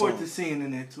got 3 songs. Who you looking forward to seeing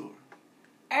in that tour?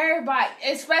 Everybody,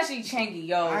 especially Chingy,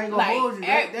 yo. I ain't gonna hold you.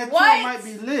 That tour might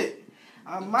be lit.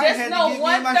 I might just have know to get 1/3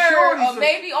 me and my shorty or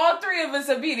maybe all 3 of us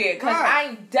will be there. Cause I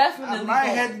ain't definitely I might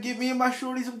have to get me and my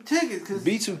shorty some tickets. Cause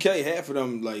B2K, half of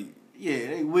them like. Yeah,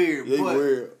 they weird.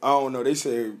 Weird. I don't know. They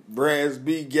said Brad's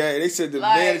B gay. They said the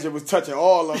manager was touching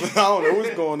all of them. I don't know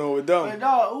what's going on with them. But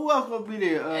dog, who else gonna be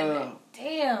there?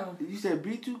 Damn. You said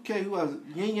B2K. Who else?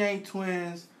 Yin Yang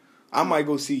Twins. I might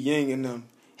go see Yang and them.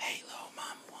 Hey, little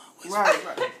mama.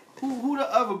 Right. Who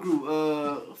the other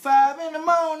group? 5 in the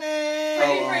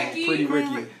morning. Pretty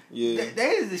Ricky. Yeah.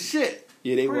 They is the shit.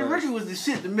 Yeah, they Pretty were. Ricky was the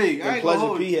shit to me. And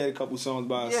Pleasure P had a couple songs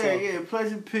by herself. Yeah,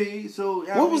 Pleasure P. So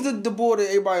what was the boy that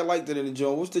everybody liked it in the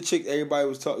joint? What's the chick everybody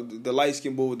was talking? The light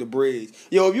skinned boy with the braids.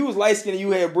 Yo, if you was light skinned and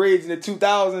you had braids in the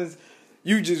 2000s,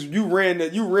 you ran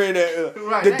that.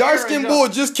 Right, the dark skinned boy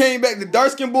just came back. The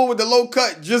dark skinned boy with the low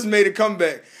cut just made a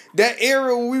comeback. That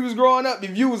era when we was growing up,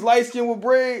 if you was light skinned with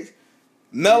braids,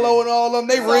 Mello and all of them,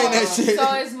 they ran that shit.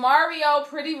 So it's Mario,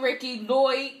 Pretty Ricky,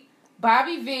 Lloyd,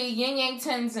 Bobby V, Ying Yang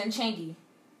Twins, and Chingy.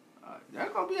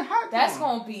 That's gonna be a hot. That's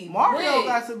gonna be Mario lit.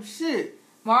 got some shit.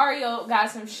 Mario got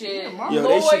some shit. Yeah, yo,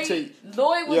 Lloyd, they should take.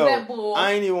 Lloyd was yo, that bull.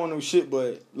 I ain't even on no shit,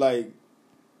 but like,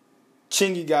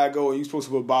 Chingy gotta go. And you supposed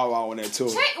to put Bow Wow on that tour.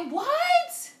 What?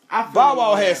 Bow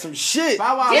Wow had some shit.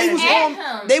 Bow Wow They Just was add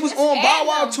on. him. They was Just on add Bow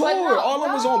Wow him, tour. but no, All of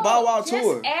them was on Bow Wow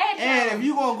tour. Add him. And if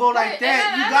you gonna go like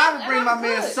that, you gotta bring my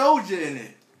man good. Soldier in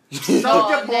it. No,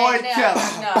 Soldier Boy, tell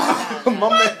him. My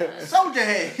man. Soldier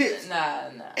had hits. Nah.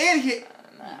 And hit.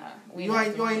 Nah. You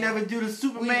ain't never do the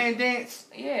Superman dance.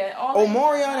 Yeah. All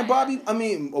Omarion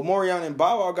and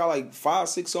Bow Wow got like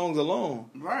 5-6 songs alone.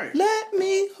 Right. Let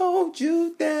me hold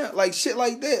you down, like shit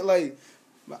like that. Like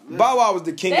Bow Wow was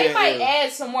the king. They of that might era.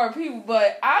 add some more people,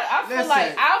 but I feel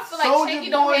like Chingy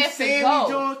don't Boy, have to Sammy go.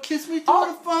 Jones, kiss me through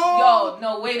the phone. Yo,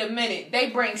 no, wait a minute. They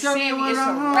bring Tell me Sammy. what It's a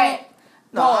I'm rap.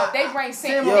 No, No, they bring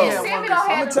Sammy. Yo, Sammy don't have.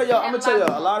 I'm gonna tell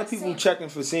y'all. A lot of Sammy. people checking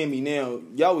for Sammy now.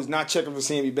 Y'all was not checking for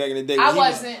Sammy back in the day. I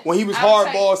wasn't. When he was I'm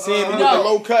hardball saying- Sammy with No. the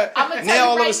low cut. I'm gonna tell Now you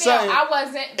all right of a sudden, now, I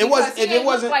wasn't. it wasn't. If it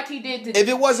wasn't like he did. If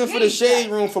it wasn't for the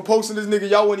shade room for posting this nigga,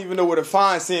 y'all wouldn't even know where to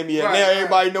find Sammy at. Right, now right.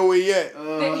 everybody know where he at.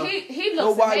 He looks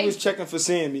Nobody amazing. was checking for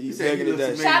Sammy said back he in the looks day.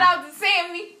 amazing. Shout out to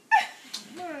Sammy.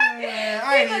 Man,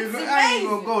 I ain't looks even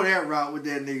gonna go that route with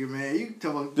that nigga, man. You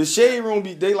talk about The Shade Room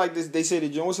they like this. They say the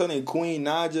joint, what's her name, Queen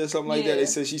Naja or something like that. Yeah. They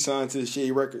said she signed to the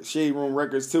Shade Room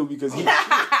Records too because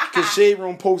Shade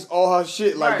Room posts all her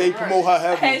shit like they promote her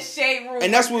heavily. And Shade Room.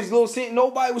 And that's what's Lil Sammy.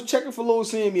 Nobody was checking for Lil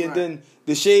Sammy, and then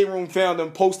the Shade Room found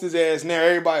him, post his ass. Now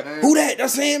everybody, who that?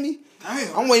 That's Sammy.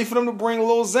 damn. I'm waiting for them to bring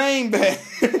Lil Zane back.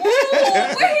 Ooh,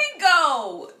 where he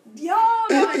go? Yo,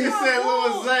 Nigga said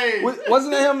Lil Zane.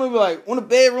 Wasn't it him? He was like on the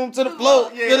bedroom to the floor.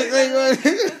 Yeah. Yeah.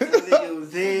 Nigga was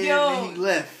there Yo. and then he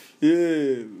left.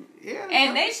 Yeah. Yeah,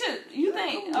 And they should. You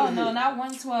think? Oh no, not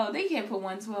 112. They can't put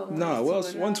 112. Nah, well,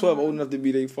 112 old enough to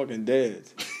be they fucking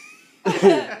dads. I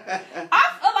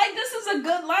feel like this is a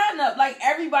good lineup. Like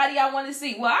everybody I want to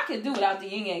see. Well, I could do without the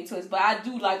Yin Yang Twins, but I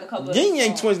do like a couple of Yin Yang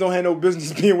songs. Twins don't have no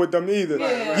business being with them either.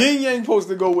 Yeah. Yin Yang supposed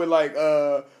to go with like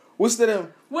what's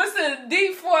them? What's the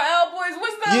D4L boys?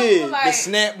 What's the Yeah, like, the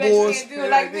Snap Bet you Boys. can't do it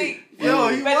like me. Yo,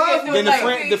 he Bet you was. can't do Then it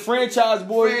like the me. franchise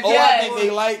boys. Franchise Oh, I think boys. they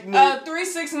like me.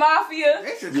 3-6 Mafia.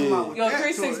 They should come Yeah. out with Yo, that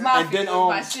 3-6 tour. Mafia. And then was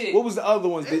my shit. what was the other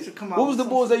ones? They should come out What was with the some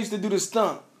boys that used to do the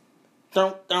stunt?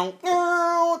 Don't. A-Town,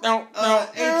 hold on.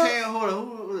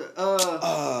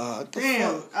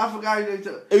 Damn, I forgot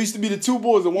you. It used to be the two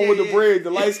boys, the one with the Yeah. braid,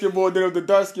 the light skin boy, then the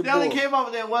dark skin They only boy. came out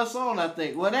with that one song, I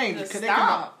think. Well, they ain't. The Cause they come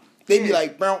out. Stomp. They be Yeah.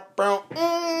 like, brown.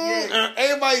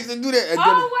 Everybody used to do that. And then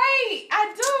Oh wait, I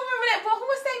do remember that. But who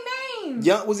was their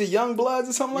name? was it Young Bloods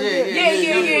or something like Yeah,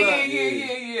 that?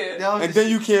 Yeah. That was And then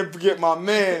you can't forget my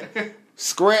man,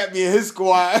 Scrappy and his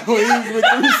squad when he was with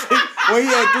 3-6, when he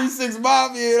had 3-6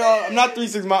 Mafia and all. Not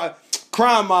 3-6 Mafia,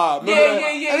 Crime Mob. Yeah.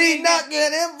 I mean, not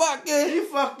getting him fucking. he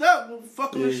fucked up with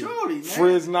fucking with Shorty, man.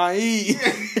 Frizz Naive.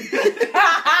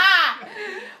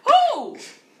 Who?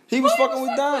 He was Who he fucking was with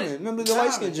fucking Diamond. with? Remember the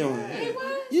light skin joint? He was?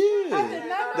 I Yeah. did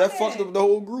not know That fucked up the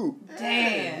whole group.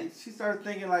 Damn. She started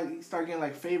thinking like, he started getting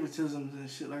like favoritisms and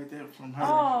shit like that from her.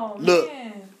 Oh Look.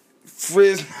 man.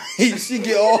 Frizz Naive, she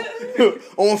get all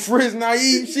on Frizz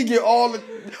Naive, she get all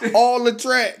the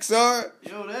tracks, huh?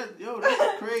 Yo,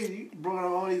 that's crazy. You brought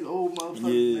up all these old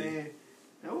motherfuckers, Yeah. man.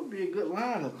 That would be a good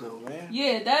lineup though, man.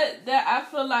 Yeah, that I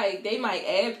feel like they might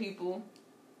add people.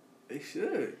 They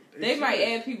should. They might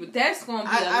add people. That's gonna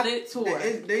be a lit tour.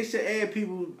 They should add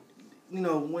people, you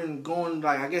know, when going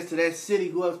like I guess to that city,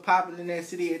 who was popping in that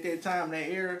city at that time, that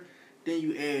era. Then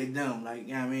you add them, like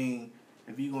you know what I mean.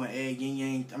 If you gonna add Yin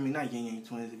Yang, I mean not Yin Yang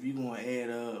Twins. If you gonna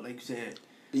add like you said,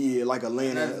 Yeah, like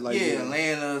Atlanta, like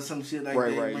Atlanta or some shit like that.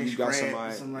 right. Bring You got Scrap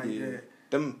or somebody, something like that.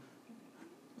 Them.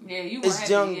 Yeah, you. It's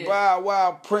gonna Young have to Bow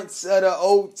Wow, Prince of the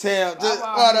Old Town. Just,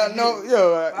 Bow Wow, no,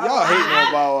 yo, y'all hating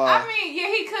on Bow Wow. I mean, yeah,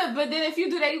 he could, but then if you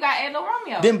do that, you got to add no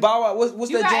Romeo. Then Bow Wow, what's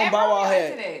You that got joint Bow Wow Romeo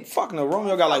after had? that. Fuck no,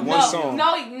 Romeo got like one no, song.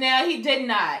 No, he did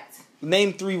not.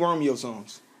 Name 3 Romeo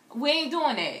songs. We ain't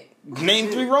doing that. Name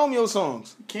 3 Romeo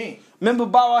songs. Can't. Remember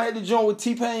Bow Wow had the joint with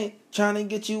T-Pain? Trying to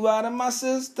get you out of my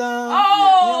system.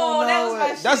 Oh, that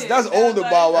was my shit. That's older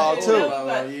Bow Wow that's too. older Bow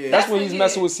Wow, yeah. That's when he's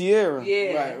messing with Sierra.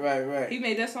 Yeah. Right. He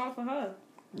made that song for her.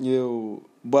 Yo,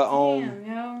 But Damn,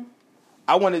 yo.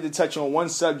 I wanted to touch on one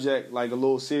subject, like a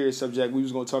little serious subject. We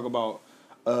was gonna talk about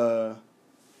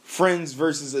friends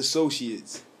versus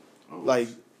associates. Like,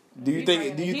 do you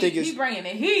think it's he bringing the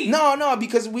heat? No,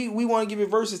 because we want to give it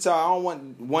versatile. I don't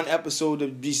want one episode to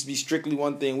be strictly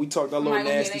one thing. We talked a little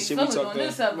nasty shit. We talked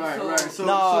this episode. Right. So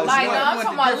I'm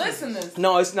talking about listeners.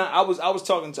 No, it's not. I was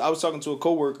talking to a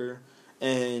coworker,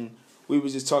 and we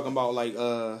was just talking about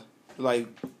like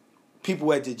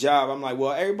people at the job. I'm like,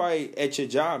 well, everybody at your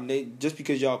job, just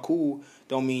because y'all cool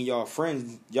don't mean y'all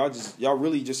friends. Y'all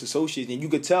really just associates, and you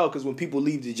could tell because when people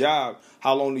leave the job,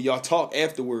 how long do y'all talk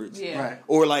afterwards? Yeah. Right.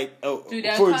 Or like,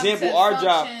 for example, our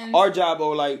job,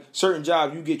 or like certain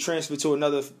jobs, you get transferred to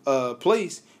another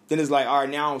place. Then it's like, all right,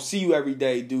 now I don't see you every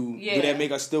day. Do that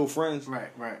make us still friends?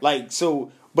 Right. Like,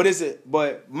 so,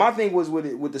 but my thing was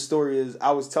with the story is,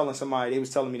 I was telling somebody, they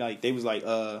was telling me like, they was like,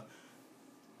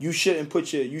 you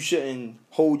shouldn't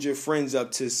hold your friends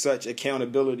up to such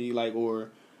accountability, like,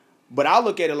 but I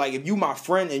look at it like, if you my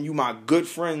friend and you my good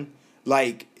friend,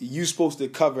 like, you supposed to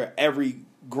cover every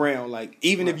ground, like,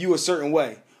 even if you a certain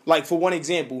way. Like, for one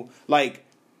example, like,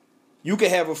 you could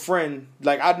have a friend,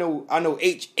 like, I know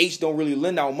H don't really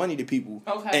lend out money to people.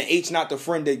 Okay. And H not the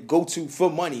friend that go to for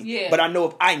money. Yeah. But I know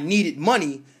if I needed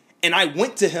money and I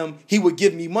went to him, he would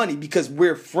give me money because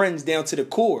we're friends down to the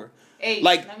core. Hey,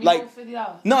 like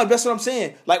 $50. No, that's what I'm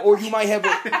saying. Like, or you might have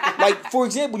like, for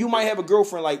example, you might have a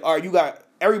girlfriend, like, all right, you got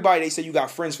everybody, they say you got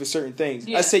friends for certain things.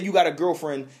 Yeah. Let's say you got a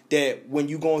girlfriend that when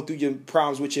you going through your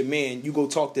problems with your man, you go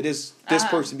talk to this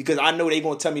person because I know they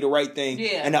gonna tell me the right thing.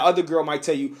 Yeah. And the other girl might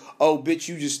tell you, oh, bitch,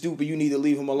 you just stupid, you need to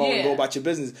leave him alone and go about your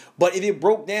business. But if it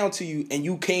broke down to you and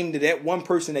you came to that one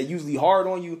person that usually hard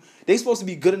on you, they supposed to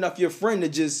be good enough your friend to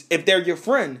just, if they're your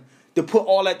friend, to put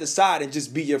all at the side and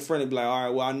just be your friend and be like, all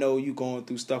right, well, I know you going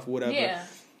through stuff or whatever. Yeah.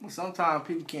 Well, sometimes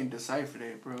people can't decipher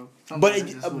that, bro. Sometimes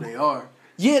that's just who they are.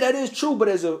 Yeah, that is true. But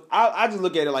I just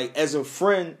look at it like, as a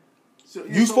friend,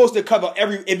 you supposed to cover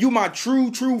if you my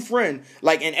true friend,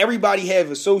 like, and everybody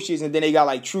have associates and then they got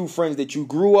like true friends that you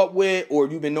grew up with or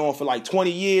you've been knowing for like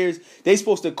 20 years. They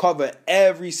supposed to cover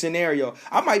every scenario.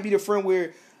 I might be the friend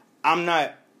where I'm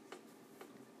not,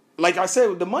 like I said,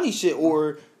 with the money shit,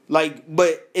 or like,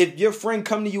 but if your friend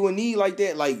come to you in need like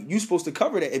that, like, you supposed to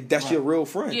cover that if that's your real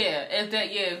friend. Yeah,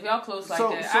 if y'all close like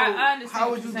that. I understand. How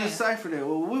would you decipher that?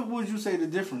 Well, what would you say the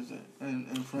difference in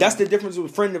friend? That's the difference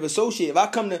with friend of associate. If I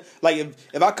come to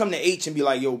if I come to H and be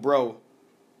like, yo, bro,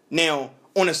 now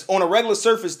on a regular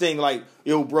surface thing, like,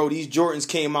 yo, bro, these Jordans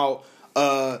came out,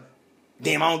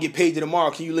 damn, I don't get paid till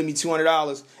tomorrow. Can you lend me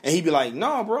 $200? And he'd be like,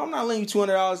 nah, bro, I'm not lending you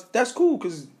 $200. That's cool,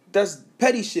 because that's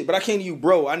petty shit. But I came to you,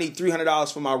 bro, I need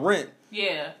 $300 for my rent.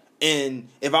 Yeah. And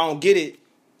if I don't get it,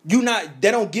 you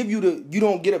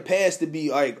don't get a pass to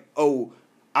be like, oh,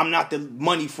 I'm not the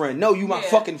money friend. No, you my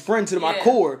fucking friend to my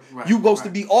core. Right, you supposed to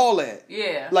be all that.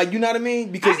 Yeah. Like, you know what I mean?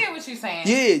 Because I get what you're saying.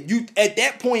 Yeah, you at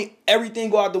that point everything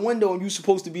go out the window and you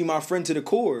supposed to be my friend to the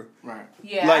core. Right.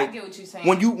 Yeah, like, I get what you're saying.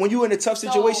 When you in a tough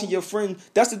situation, your friend,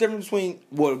 that's the difference between,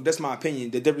 well, that's my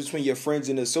opinion, the difference between your friends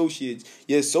and associates.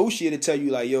 Your associate will tell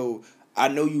you like, yo, I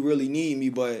know you really need me,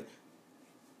 but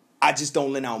I just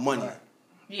don't lend out money. Right.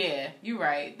 Yeah, you're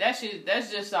right. That's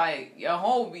just like your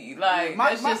homie. Like,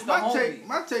 that's just the homie.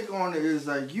 My take on it is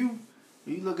like you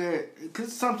look at,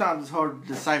 because sometimes it's hard to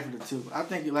decipher the two. I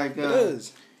think like it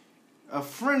is. A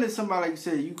friend is somebody, like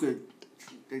you said,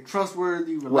 they're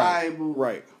trustworthy, reliable.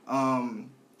 Right.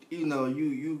 You know,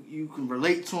 you can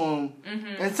relate to them,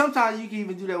 mm-hmm. and sometimes you can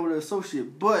even do that with an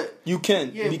associate. But you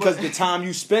can, because the time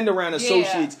you spend around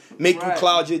associates make you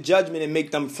cloud your judgment and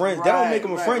make them friends. That don't make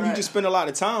them a friend. You just spend a lot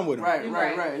of time with them.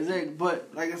 Right. Exactly. But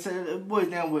like I said, it boils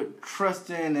down with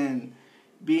trusting and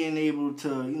being able to,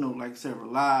 like I said,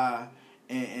 rely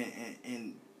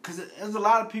and because there's a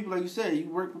lot of people, like you said, you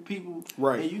work with people,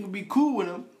 and you can be cool with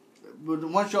them. But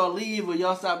once y'all leave or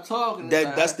y'all stop talking,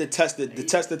 that's the test. The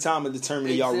test of time of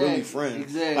determining y'all really friends.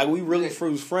 Exactly. Like, we really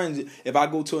friends. If I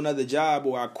go to another job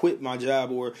or I quit my job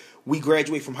or we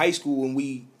graduate from high school and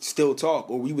we still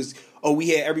talk, or we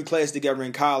had every class together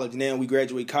in college. Now we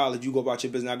graduate college. You go about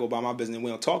your business, I go about my business, and we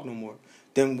don't talk no more.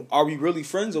 Then are we really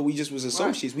friends, or we just was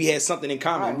associates? Right. We had something in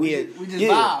common. Right. We just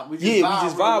vibe. We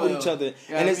just vibe with each other,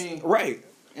 and it's right.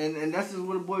 And that's just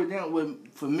what it boils down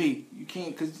with for me. You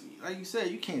can't, because like you said,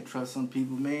 you can't trust some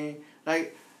people, man.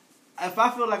 Like, if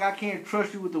I feel like I can't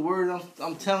trust you with the words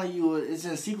I'm telling you, or it's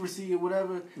in secrecy or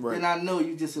whatever, then I know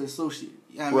you just an associate.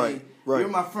 You know what I mean? You're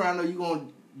my friend. I know you're gonna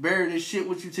bury this shit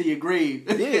with you to your grave.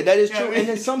 Yeah, that is true. I mean? And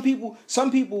then some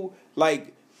people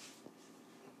like,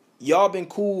 y'all been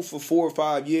cool for 4 or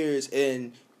 5 years,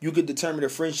 and you could determine a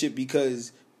friendship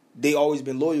because they always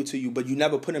been loyal to you, but you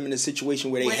never put them in a situation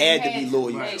where they had to be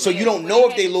loyal. Right. So you don't know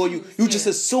if they loyal. You just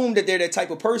assume that they're that type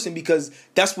of person because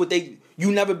that's what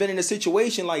you never been in a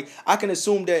situation. Like, I can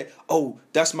assume that, oh,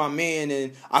 that's my man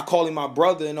and I call him my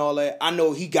brother and all that. I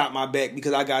know he got my back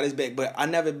because I got his back, but I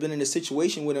never been in a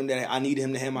situation with him that I needed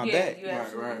him to have my back.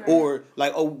 Right. Or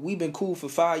like, oh, we've been cool for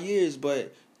 5 years,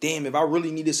 but damn, if I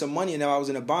really needed some money and I was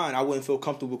in a bind, I wouldn't feel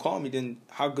comfortable calling me. Then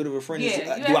how good of a friend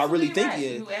do I really think he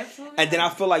is? And then I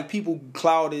feel like people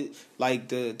clouded like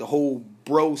the whole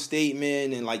bro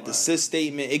statement and like the sis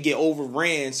statement. It get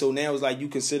overran. So now it's like you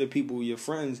consider people your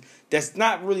friends. That's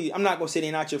not really. I'm not gonna say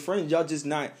they're not your friends. Y'all just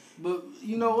not. But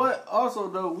you know what? Also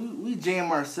though, we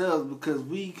jam ourselves because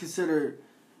we consider,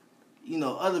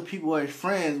 other people as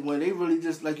friends when they really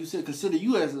just, like you said, consider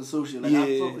you as an associate. Like,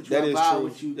 I fuck with you, I vibe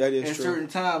with you at certain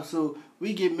times. So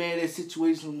we get mad at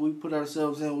situations when we put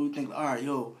ourselves in where we think, all right,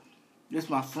 yo, this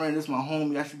my friend, this my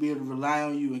homie, I should be able to rely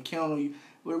on you and count on you.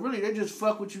 But really, they just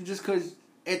fuck with you just because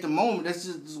at the moment, that's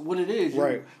just what it is.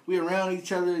 Right. We around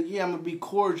each other. Yeah, I'm going to be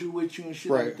cordial with you and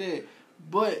shit like that.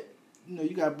 But,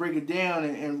 you got to break it down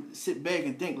and sit back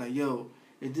and think like, yo,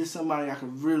 is this somebody I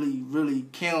could really, really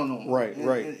count on? Right.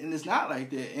 And it's not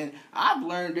like that. And I've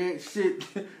learned that shit.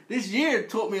 This year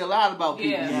taught me a lot about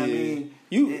people. Yeah. You know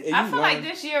what I mean? I feel like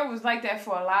this year was like that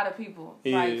for a lot of people,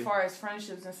 like as far as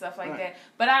friendships and stuff like that.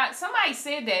 But somebody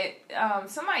said that,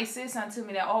 somebody said something to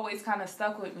me that always kind of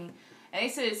stuck with me. And they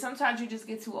said sometimes you just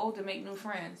get too old to make new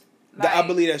friends. Like, I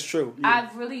believe that's true. I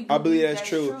really believe that's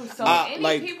true. So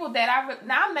people that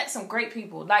I met some great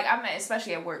people. Like I met,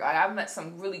 especially at work. Like I met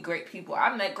some really great people.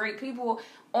 I met great people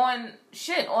on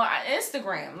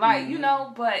Instagram. Like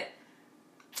but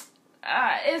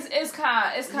it's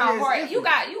kind of hard. You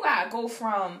got to go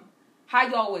from how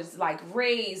y'all was like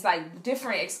raised, like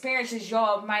different experiences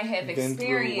y'all might have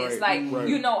experienced,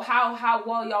 how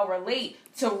well y'all relate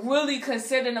to really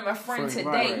consider them a friend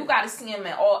today. You got to see them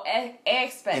in all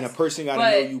aspects. And a person got to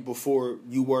know you before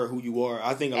you were who you are.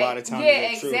 I think a lot of times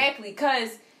that's exactly.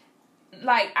 Because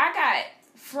like I got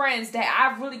friends that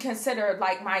I really consider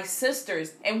like my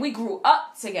sisters, and we grew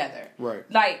up together. Right.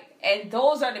 Like, and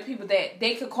those are the people that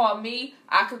they could call me,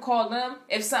 I could call them.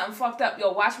 If something fucked up,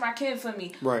 yo, watch my kid for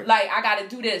me. Right. Like, I gotta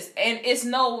do this. And it's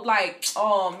no like,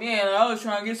 oh man, I was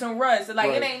trying to get some rest. Like,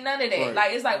 it ain't none of that. Right.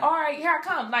 Like, it's like, all right, here I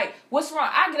come. Like, what's wrong?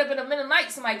 I get up in the middle of the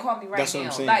night, somebody call me right That's now. What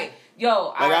I'm saying. Like, yo,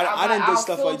 like, I done did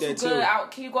stuff like that too.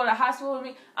 Can you go to the hospital with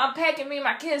me? I'm packing me and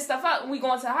my kids stuff up and we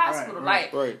going to the hospital.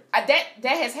 Right. That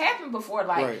has happened before.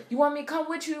 Like, you want me to come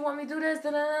with you? You want me to do this?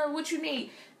 What you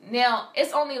need? Now,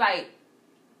 it's only like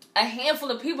a handful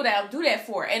of people that I'll do that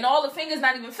for, and all the fingers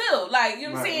not even filled. Like, you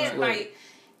know what I'm saying? Like,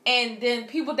 and then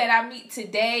people that I meet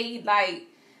today, like,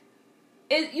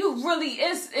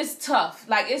 it's tough.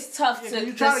 Like, it's tough to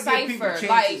decipher,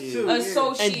 like,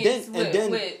 associates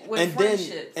with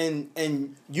friendships.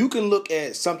 And you can look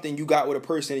at something you got with a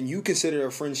person and you consider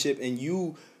a friendship and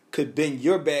you could bend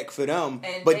your back for them,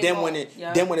 but then when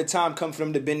the time comes for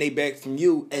them to bend their back from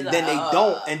you, and then they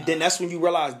don't, and then that's when you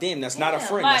realize, damn, that's not a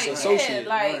friend, that's an associate,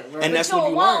 and that's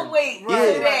when you learn.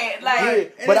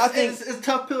 But I think it's a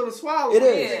tough pill to swallow. It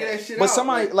is. But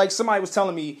somebody was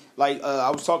telling me, like,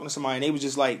 I was talking to somebody, and they was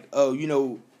just like, oh,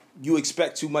 you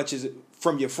expect too much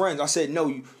from your friends. I said,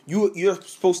 no, you're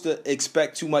supposed to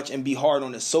expect too much and be hard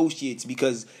on associates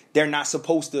because they're not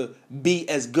supposed to be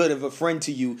as good of a friend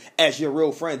to you as your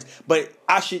real friends. But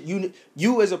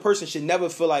you as a person should never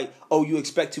feel like, oh, you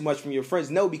expect too much from your friends.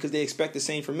 No, because they expect the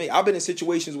same from me. I've been in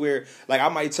situations where, like, I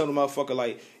might tell the motherfucker,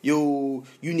 like, yo,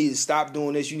 you need to stop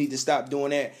doing this, you need to stop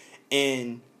doing that.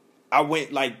 And I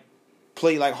went, like,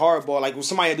 play like hardball, like when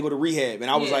somebody had to go to rehab, and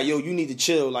I was like, yo, you need to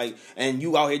chill, like, and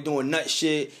you out here doing nut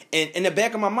shit. And in the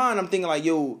back of my mind, I'm thinking like,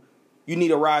 yo, you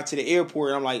need a ride to the airport.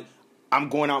 And I'm like, I'm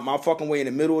going out my fucking way in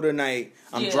the middle of the night.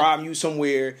 I'm driving you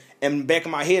somewhere. And in the back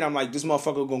of my head, I'm like, this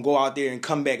motherfucker gonna go out there and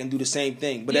come back and do the same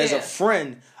thing. But as a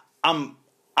friend,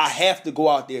 I have to go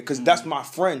out there because that's my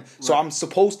friend. So I'm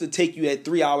supposed to take you at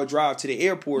 3-hour drive to the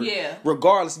airport,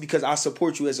 regardless, because I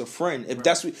support you as a friend. If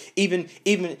that's what, even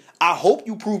I hope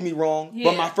you prove me wrong,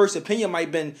 but my first opinion might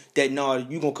have been that, no,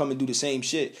 you gonna come and do the same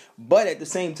shit. But at the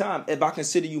same time, if I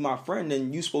consider you my friend,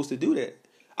 then you supposed to do that.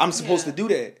 I'm supposed to do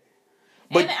that.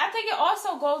 But, and I think it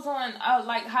also goes on,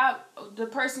 like, how the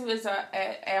person is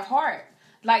at heart.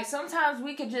 Like, sometimes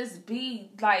we could just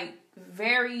be, like,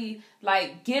 very,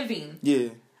 like, giving. Yeah.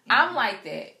 I'm like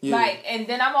that. Yeah. Like, and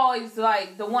then I'm always,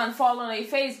 like, the one fall on their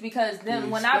face because then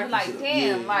when I be like,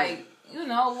 damn, like,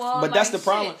 well, but that's the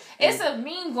problem. It's a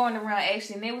meme going around,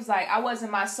 actually, and it was like, I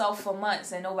wasn't myself for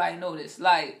months and nobody noticed.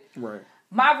 Like,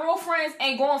 my real friends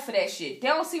ain't going for that shit. They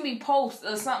don't see me post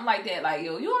or something like that. Like,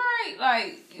 yo, you alright?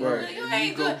 Like, Right. You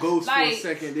ain't go good. ghost like, for a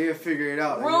second, they'll figure it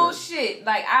out. Real shit.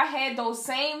 Like, I had those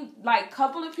same, like,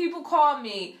 couple of people call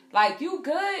me, like, you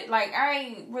good? Like, I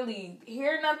ain't really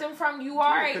hear nothing from you,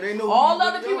 alright? All the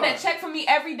other people that check for me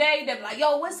every day, they're like,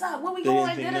 yo, what's up? Where we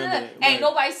going? Ain't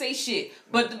nobody say shit.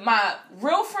 But my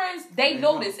real friends, they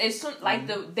notice as soon, like,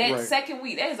 that second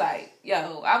week, they was like,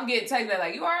 yo, I'm getting texted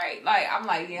like, you alright? Like, I'm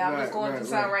like, yeah, I'm just going through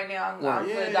something right now. I'm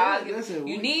good, dog.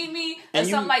 You need me? Or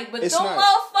something like, but those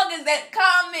motherfuckers that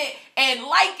comment and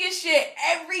like your shit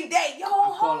every day, yo,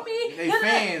 homie, they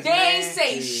fans, they ain't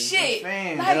say shit. Like,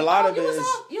 and a lot of it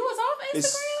you was off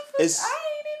Instagram? I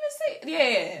ain't even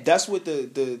say. Yeah. That's what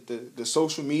the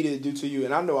social media do to you.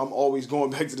 And I know I'm always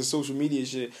going back to the social media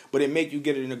shit, but it make you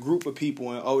get it in a group of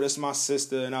people and, oh, that's my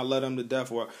sister and I love them to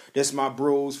death, or that's my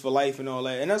bros for life and all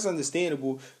that. And that's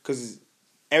understandable because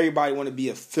everybody want to be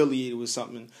affiliated with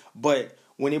something. But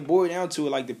when it boils down to it,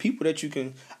 like the people that you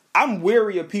can, I'm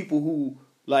wary of people who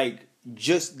like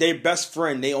just their best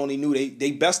friend, they only knew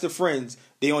they best of friends.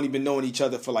 They only been knowing each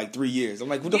other for like 3 years. I'm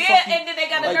like, what the fuck? Yeah, and then they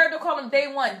got the nerve to call them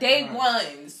day one. Day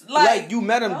ones. Like you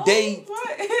met them day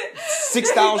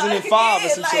 6,005 or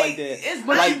some shit like that. It's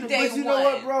but day you know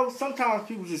what, bro? Sometimes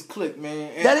people just click,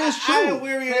 man. And that is true. I ain't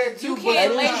weary of that too. You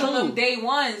can't label them day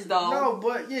ones, though. No,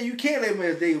 but yeah, you can't label them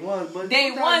as day ones. But day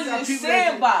ones is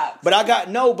sandbox. But I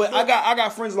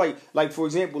got friends like for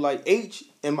example, like H.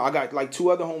 And I got like 2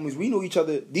 other homies. We knew each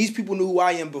other. These people knew who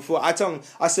I am before. I tell them,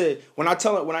 I said, when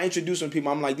I introduce them to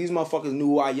people, I'm like, these motherfuckers knew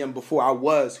who I am before I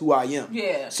was who I am.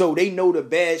 Yeah. So they know the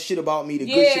bad shit about me, the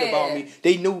good shit about me.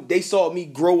 They saw me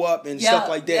grow up and stuff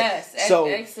like that. Yes,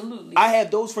 so absolutely. I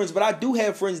have those friends, but I do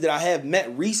have friends that I have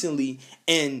met recently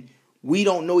and we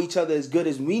don't know each other as good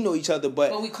as we know each other,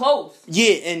 but we close.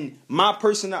 Yeah, and not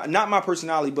my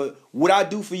personality, but what I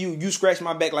do for you, you scratch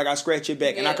my back like I scratch your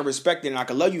back, and I can respect it and I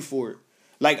can love you for it.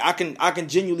 Like I can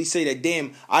genuinely say that,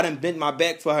 damn, I done bent my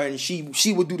back for her and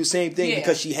she would do the same thing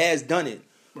because she has done it.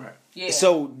 Right. Yeah.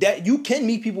 So that you can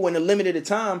meet people in a limited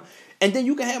time, and then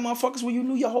you can have motherfuckers where you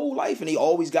knew your whole life and they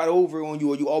always got over on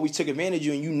you, or you always took advantage of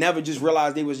you and you never just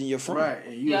realized they was in your friend. Right.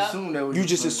 And you assumed that was you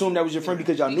just assumed that was your friend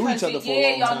because y'all knew each other for a long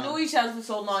time. Yeah, y'all knew each other for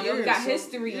so long. Y'all got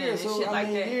history and shit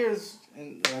like that. Years,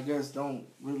 and I guess don't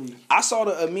really. I saw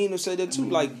the Amina say that too.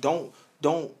 Like don't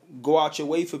go out your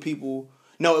way for people.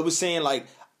 No, it was saying like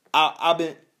I've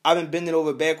been bending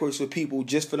over backwards for people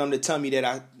just for them to tell me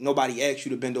that nobody asked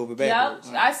you to bend over backwards.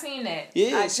 Yep, I seen that.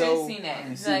 Yeah, I seen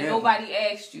that. Like nobody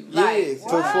asked you. Yeah, like,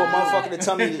 for a motherfucker to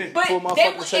tell me. But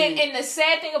and the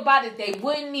sad thing about it, they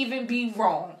wouldn't even be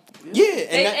wrong. Yeah,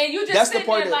 and you just that's the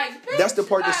part that's the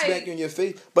part that like, smack you in your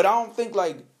face. But I don't think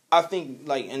I think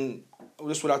and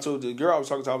this is what I told the girl I was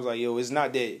talking to. I was like, yo, it's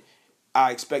not that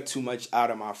I expect too much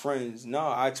out of my friends. No,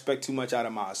 I expect too much out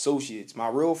of my associates. My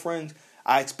real friends,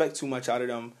 I expect too much out of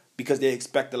them because they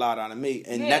expect a lot out of me,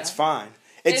 and that's fine.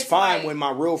 It's fine like when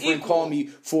my real friend call me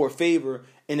for a favor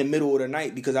in the middle of the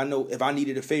night because I know if I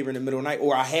needed a favor in the middle of the night,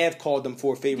 or I have called them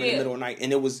for a favor in the middle of the night,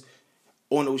 and it was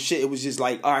on those shit. It was just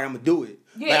like, all right, I'm gonna do it.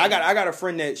 Yeah. Like I got a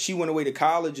friend that she went away to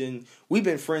college, and we've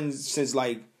been friends since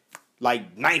like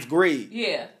 9th grade.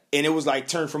 Yeah, and it was like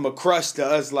turned from a crush to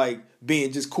us like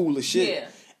being just cool as shit. Yeah,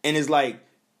 and it's like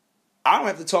I don't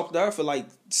have to talk to her for like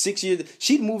 6 years.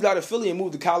 She moved out of Philly and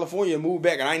moved to California and moved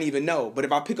back, and I didn't even know. But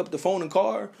if I pick up the phone and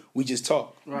call her, we just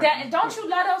talk. Right. Don't you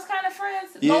love those kind of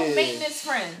friends? Yeah. Low maintenance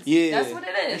friends. Yeah. That's what it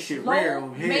is. That shit low rare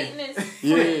over here. Maintenance friends.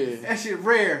 Yeah. That shit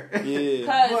rare. Yeah.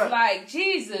 Because, like,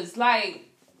 Jesus, like,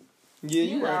 yeah,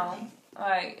 you know,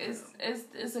 like,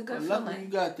 it's a good feeling. Luckily you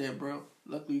got that, bro.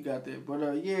 Luckily you got that.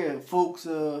 But, yeah, folks,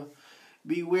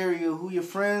 be wary of who your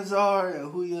friends are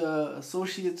and who your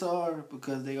associates are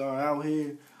because they are out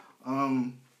here.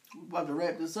 We're about to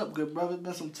wrap this up, good brother. It's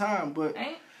been some time, but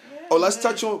let's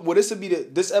touch on this will be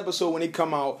this episode when it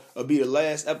come out will be the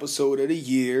last episode of the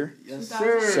year. Yes,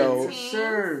 sir. So, yes,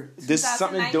 sir. This is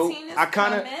something dope.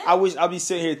 I'll be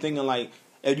sitting here thinking like,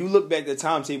 if you look back at the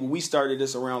timetable, we started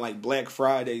this around like Black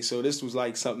Friday, so this was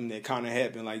like something that kind of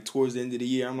happened like towards the end of the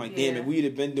year. I'm like, damn, if we'd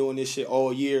have been doing this shit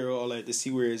all year, all that to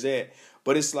see where it's at.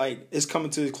 But it's like it's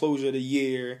coming to the closure of the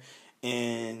year,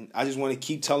 and I just want to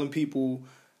keep telling people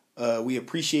we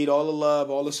appreciate all the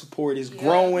love, all the support is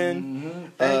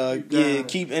growing. Mm-hmm.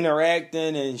 Keep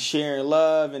interacting and sharing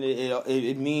love, and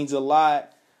it means a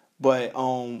lot. But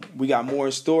we got more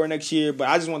in store next year. But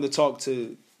I just wanted to talk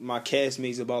to my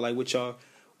castmates about like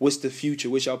what's the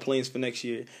future, what's y'all plans for next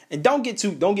year, and don't get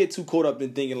too caught up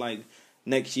in thinking like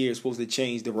next year is supposed to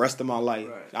change the rest of my life.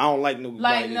 Right. I don't like nobody.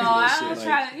 Like no, I don't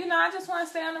try to. I just want to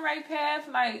stay on the right path.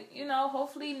 Like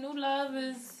hopefully new love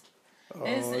is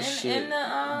It's in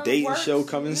the dating works. show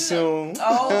coming soon.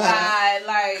 Oh God,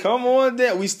 like come on,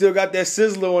 then we still got that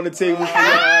Sizzler on the table for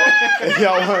y'all. If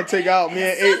y'all want to take out me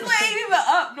and Sizzler ain't even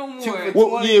up no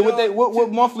more.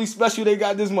 What monthly special they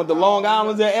got this month? The Long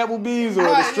Island's at Applebee's or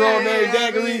the strawberry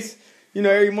daiquiris? You know,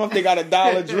 every month they got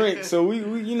 $1 drink. So we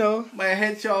you know, might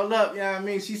hit y'all up. You know what I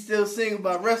mean? She's still singing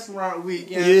about restaurant week.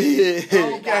 You know yeah.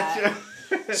 Oh God.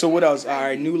 So what else? All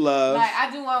right, new love. Like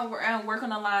I do want to work on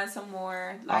the line some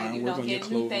more. Like you know, get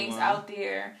new things out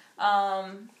there.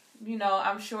 You know,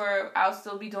 I'm sure I'll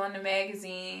still be doing the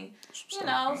magazine. You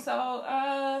know,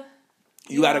 so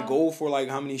you got a goal for like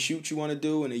how many shoots you want to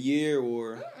do in a year,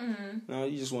 or no?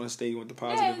 You just want to stay with the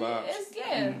positive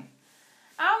vibes.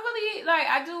 I don't really like.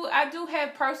 I do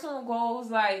have personal goals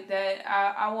like that.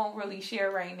 I won't really share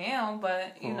right now,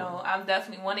 but you know, I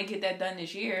definitely want to get that done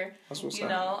this year. That's what's you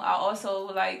know, I also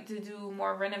would like to do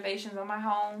more renovations on my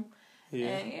home. Yeah.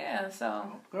 And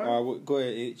so. Okay. Go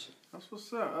ahead, H. That's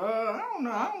what's up. I don't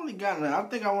know. I only got nothing. I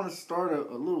think I want to start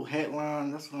a little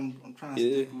headline. That's what I'm trying to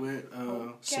stick with.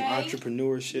 Some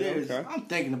entrepreneurship. Yeah, okay. I'm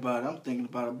thinking about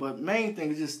it. But main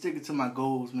thing is just sticking to my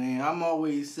goals, man. I'm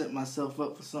always setting myself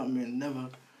up for something and never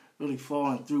really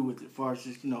falling through with it. As far as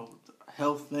just, you know, the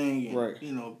health thing and,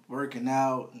 you know, working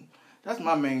out. And that's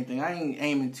my main thing. I ain't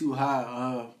aiming too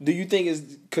high. Do you think it's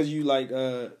because you like...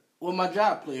 Well, my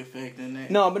job play a factor in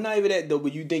that. No, but not even that though.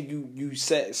 But you think you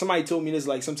set? Somebody told me this.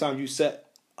 Like sometimes you set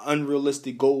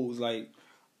unrealistic goals. Like,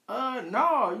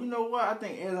 no. You know what? I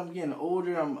think as I'm getting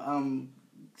older, I'm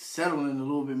settling a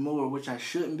little bit more, which I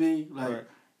shouldn't be. Like,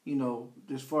 you know,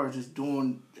 as far as just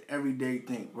doing the everyday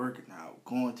thing, working out,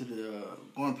 going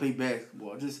to play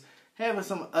basketball, just having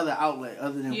some other outlet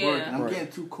other than working. I'm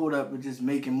getting too caught up with just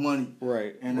making money.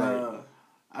 Right. And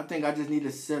I think I just need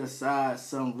to set aside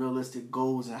some realistic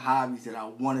goals and hobbies that I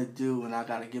want to do, and I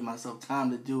got to give myself time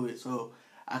to do it so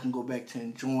I can go back to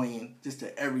enjoying just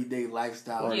the everyday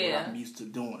lifestyle that I'm used to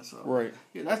doing. So,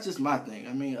 yeah, that's just my thing.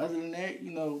 I mean, other than that,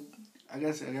 you know, I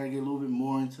guess I got to get a little bit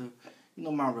more into, you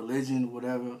know, my religion or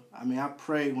whatever. I mean, I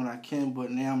pray when I can,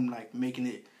 but now I'm like making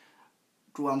it,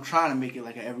 I'm trying to make it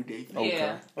like an everyday thing.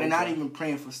 Okay. And not even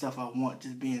praying for stuff I want,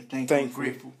 just being thankful. And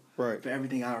grateful for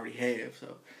everything I already have.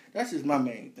 So that's just my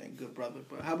main thing, good brother.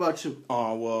 But how about you?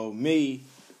 Well, me,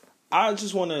 I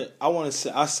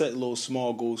set little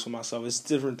small goals for myself. It's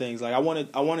different things. Like I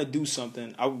want to do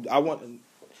something. I want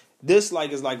this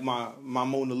is like my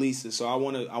Mona Lisa. So I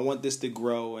want this to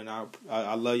grow, and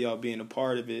I love y'all being a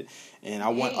part of it, and I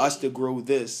want us to grow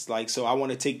this. Like, so I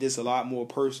want to take this a lot more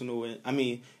personal, and I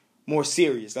mean more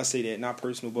serious. I say that, not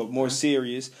personal, but more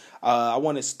serious. I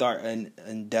want to start an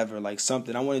endeavor, like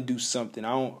something. I want to do something.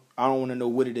 I don't want to know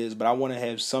what it is, but I want to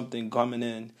have something coming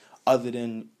in other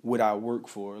than what I work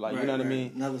for. Like, you know what I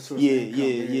mean? Another source of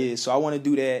income. Yeah. So I want to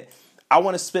do that. I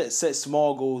want to set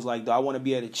small goals. Like, I want to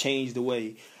be able to change the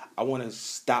way. I want to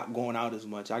stop going out as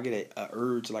much. I get a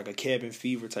urge, like a cabin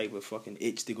fever type of fucking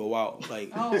itch to go out.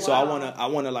 Like, so I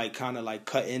want to like kind of like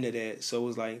cut into that. So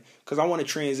it's like, cause I want to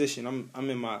transition. I'm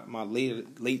in my late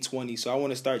 20s, so I want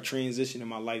to start transitioning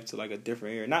my life to like a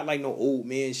different area. Not like no old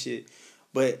man shit,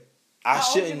 but I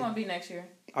shouldn't. How old you gonna be next year?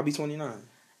 I'll be 29.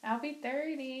 I'll be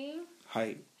 30.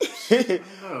 Hype.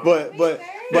 but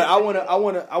I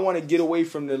wanna get away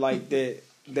from the like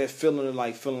that feeling of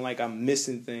like feeling like I'm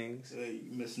missing things. Yeah,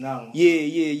 you missing out on.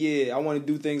 Yeah. I want to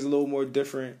do things a little more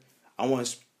different. I want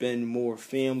to spend more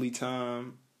family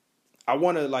time. I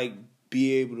want to like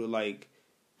be able to like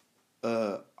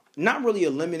not really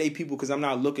eliminate people, because I'm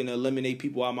not looking to eliminate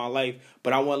people out of my life,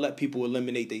 but I want to let people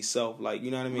eliminate themselves. Like,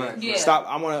 you know what I mean? Right. Yeah. Stop.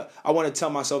 I want to tell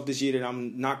myself this year that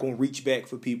I'm not going to reach back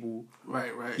for people.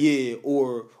 Right. Yeah,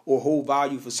 or hold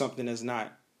value for something that's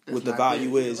not what the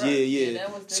value is. Right. Yeah.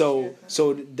 So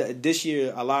this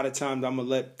year, a lot of times I'm gonna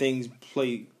let things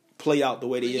play out the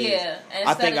way they is. Yeah,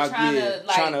 I think trying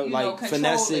to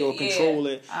finesse it or control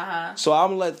it. So I'm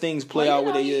gonna let things play out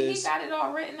where they is. He got it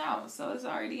all written out, so it's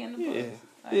already in the book.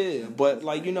 Yeah, but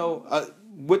like, you know,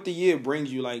 what the year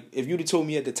brings you, like, if you'd have told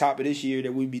me at the top of this year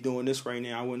that we'd be doing this right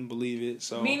now, I wouldn't believe it.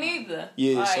 So me neither.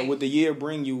 Yeah, so what the year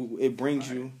brings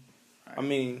you. I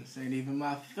mean, this ain't even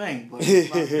my thing, but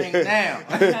it's my thing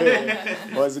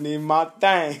now. Wasn't even my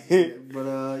thing.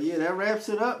 But yeah, that wraps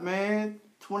it up, man.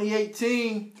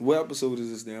 2018. What episode is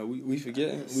this now? We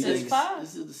forgetting? This is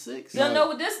the 6th. No,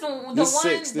 the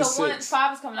one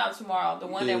 5 is coming out tomorrow. The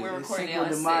one that we're recording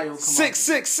on 6.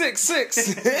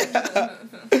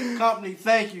 Company,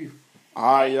 thank you.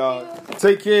 All right, y'all.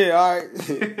 Take care. All right.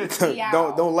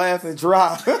 don't laugh and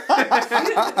drive.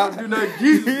 I'll do that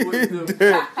Jesus.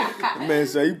 Man,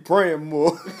 say you praying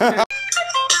more. Coming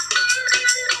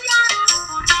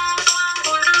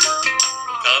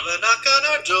knock on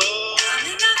our door. Come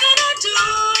and knock on our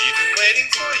door. We've been waiting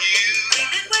for you.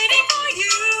 We've been waiting for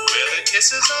you. Where the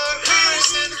kisses are hers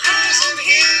and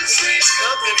his three's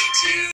company too.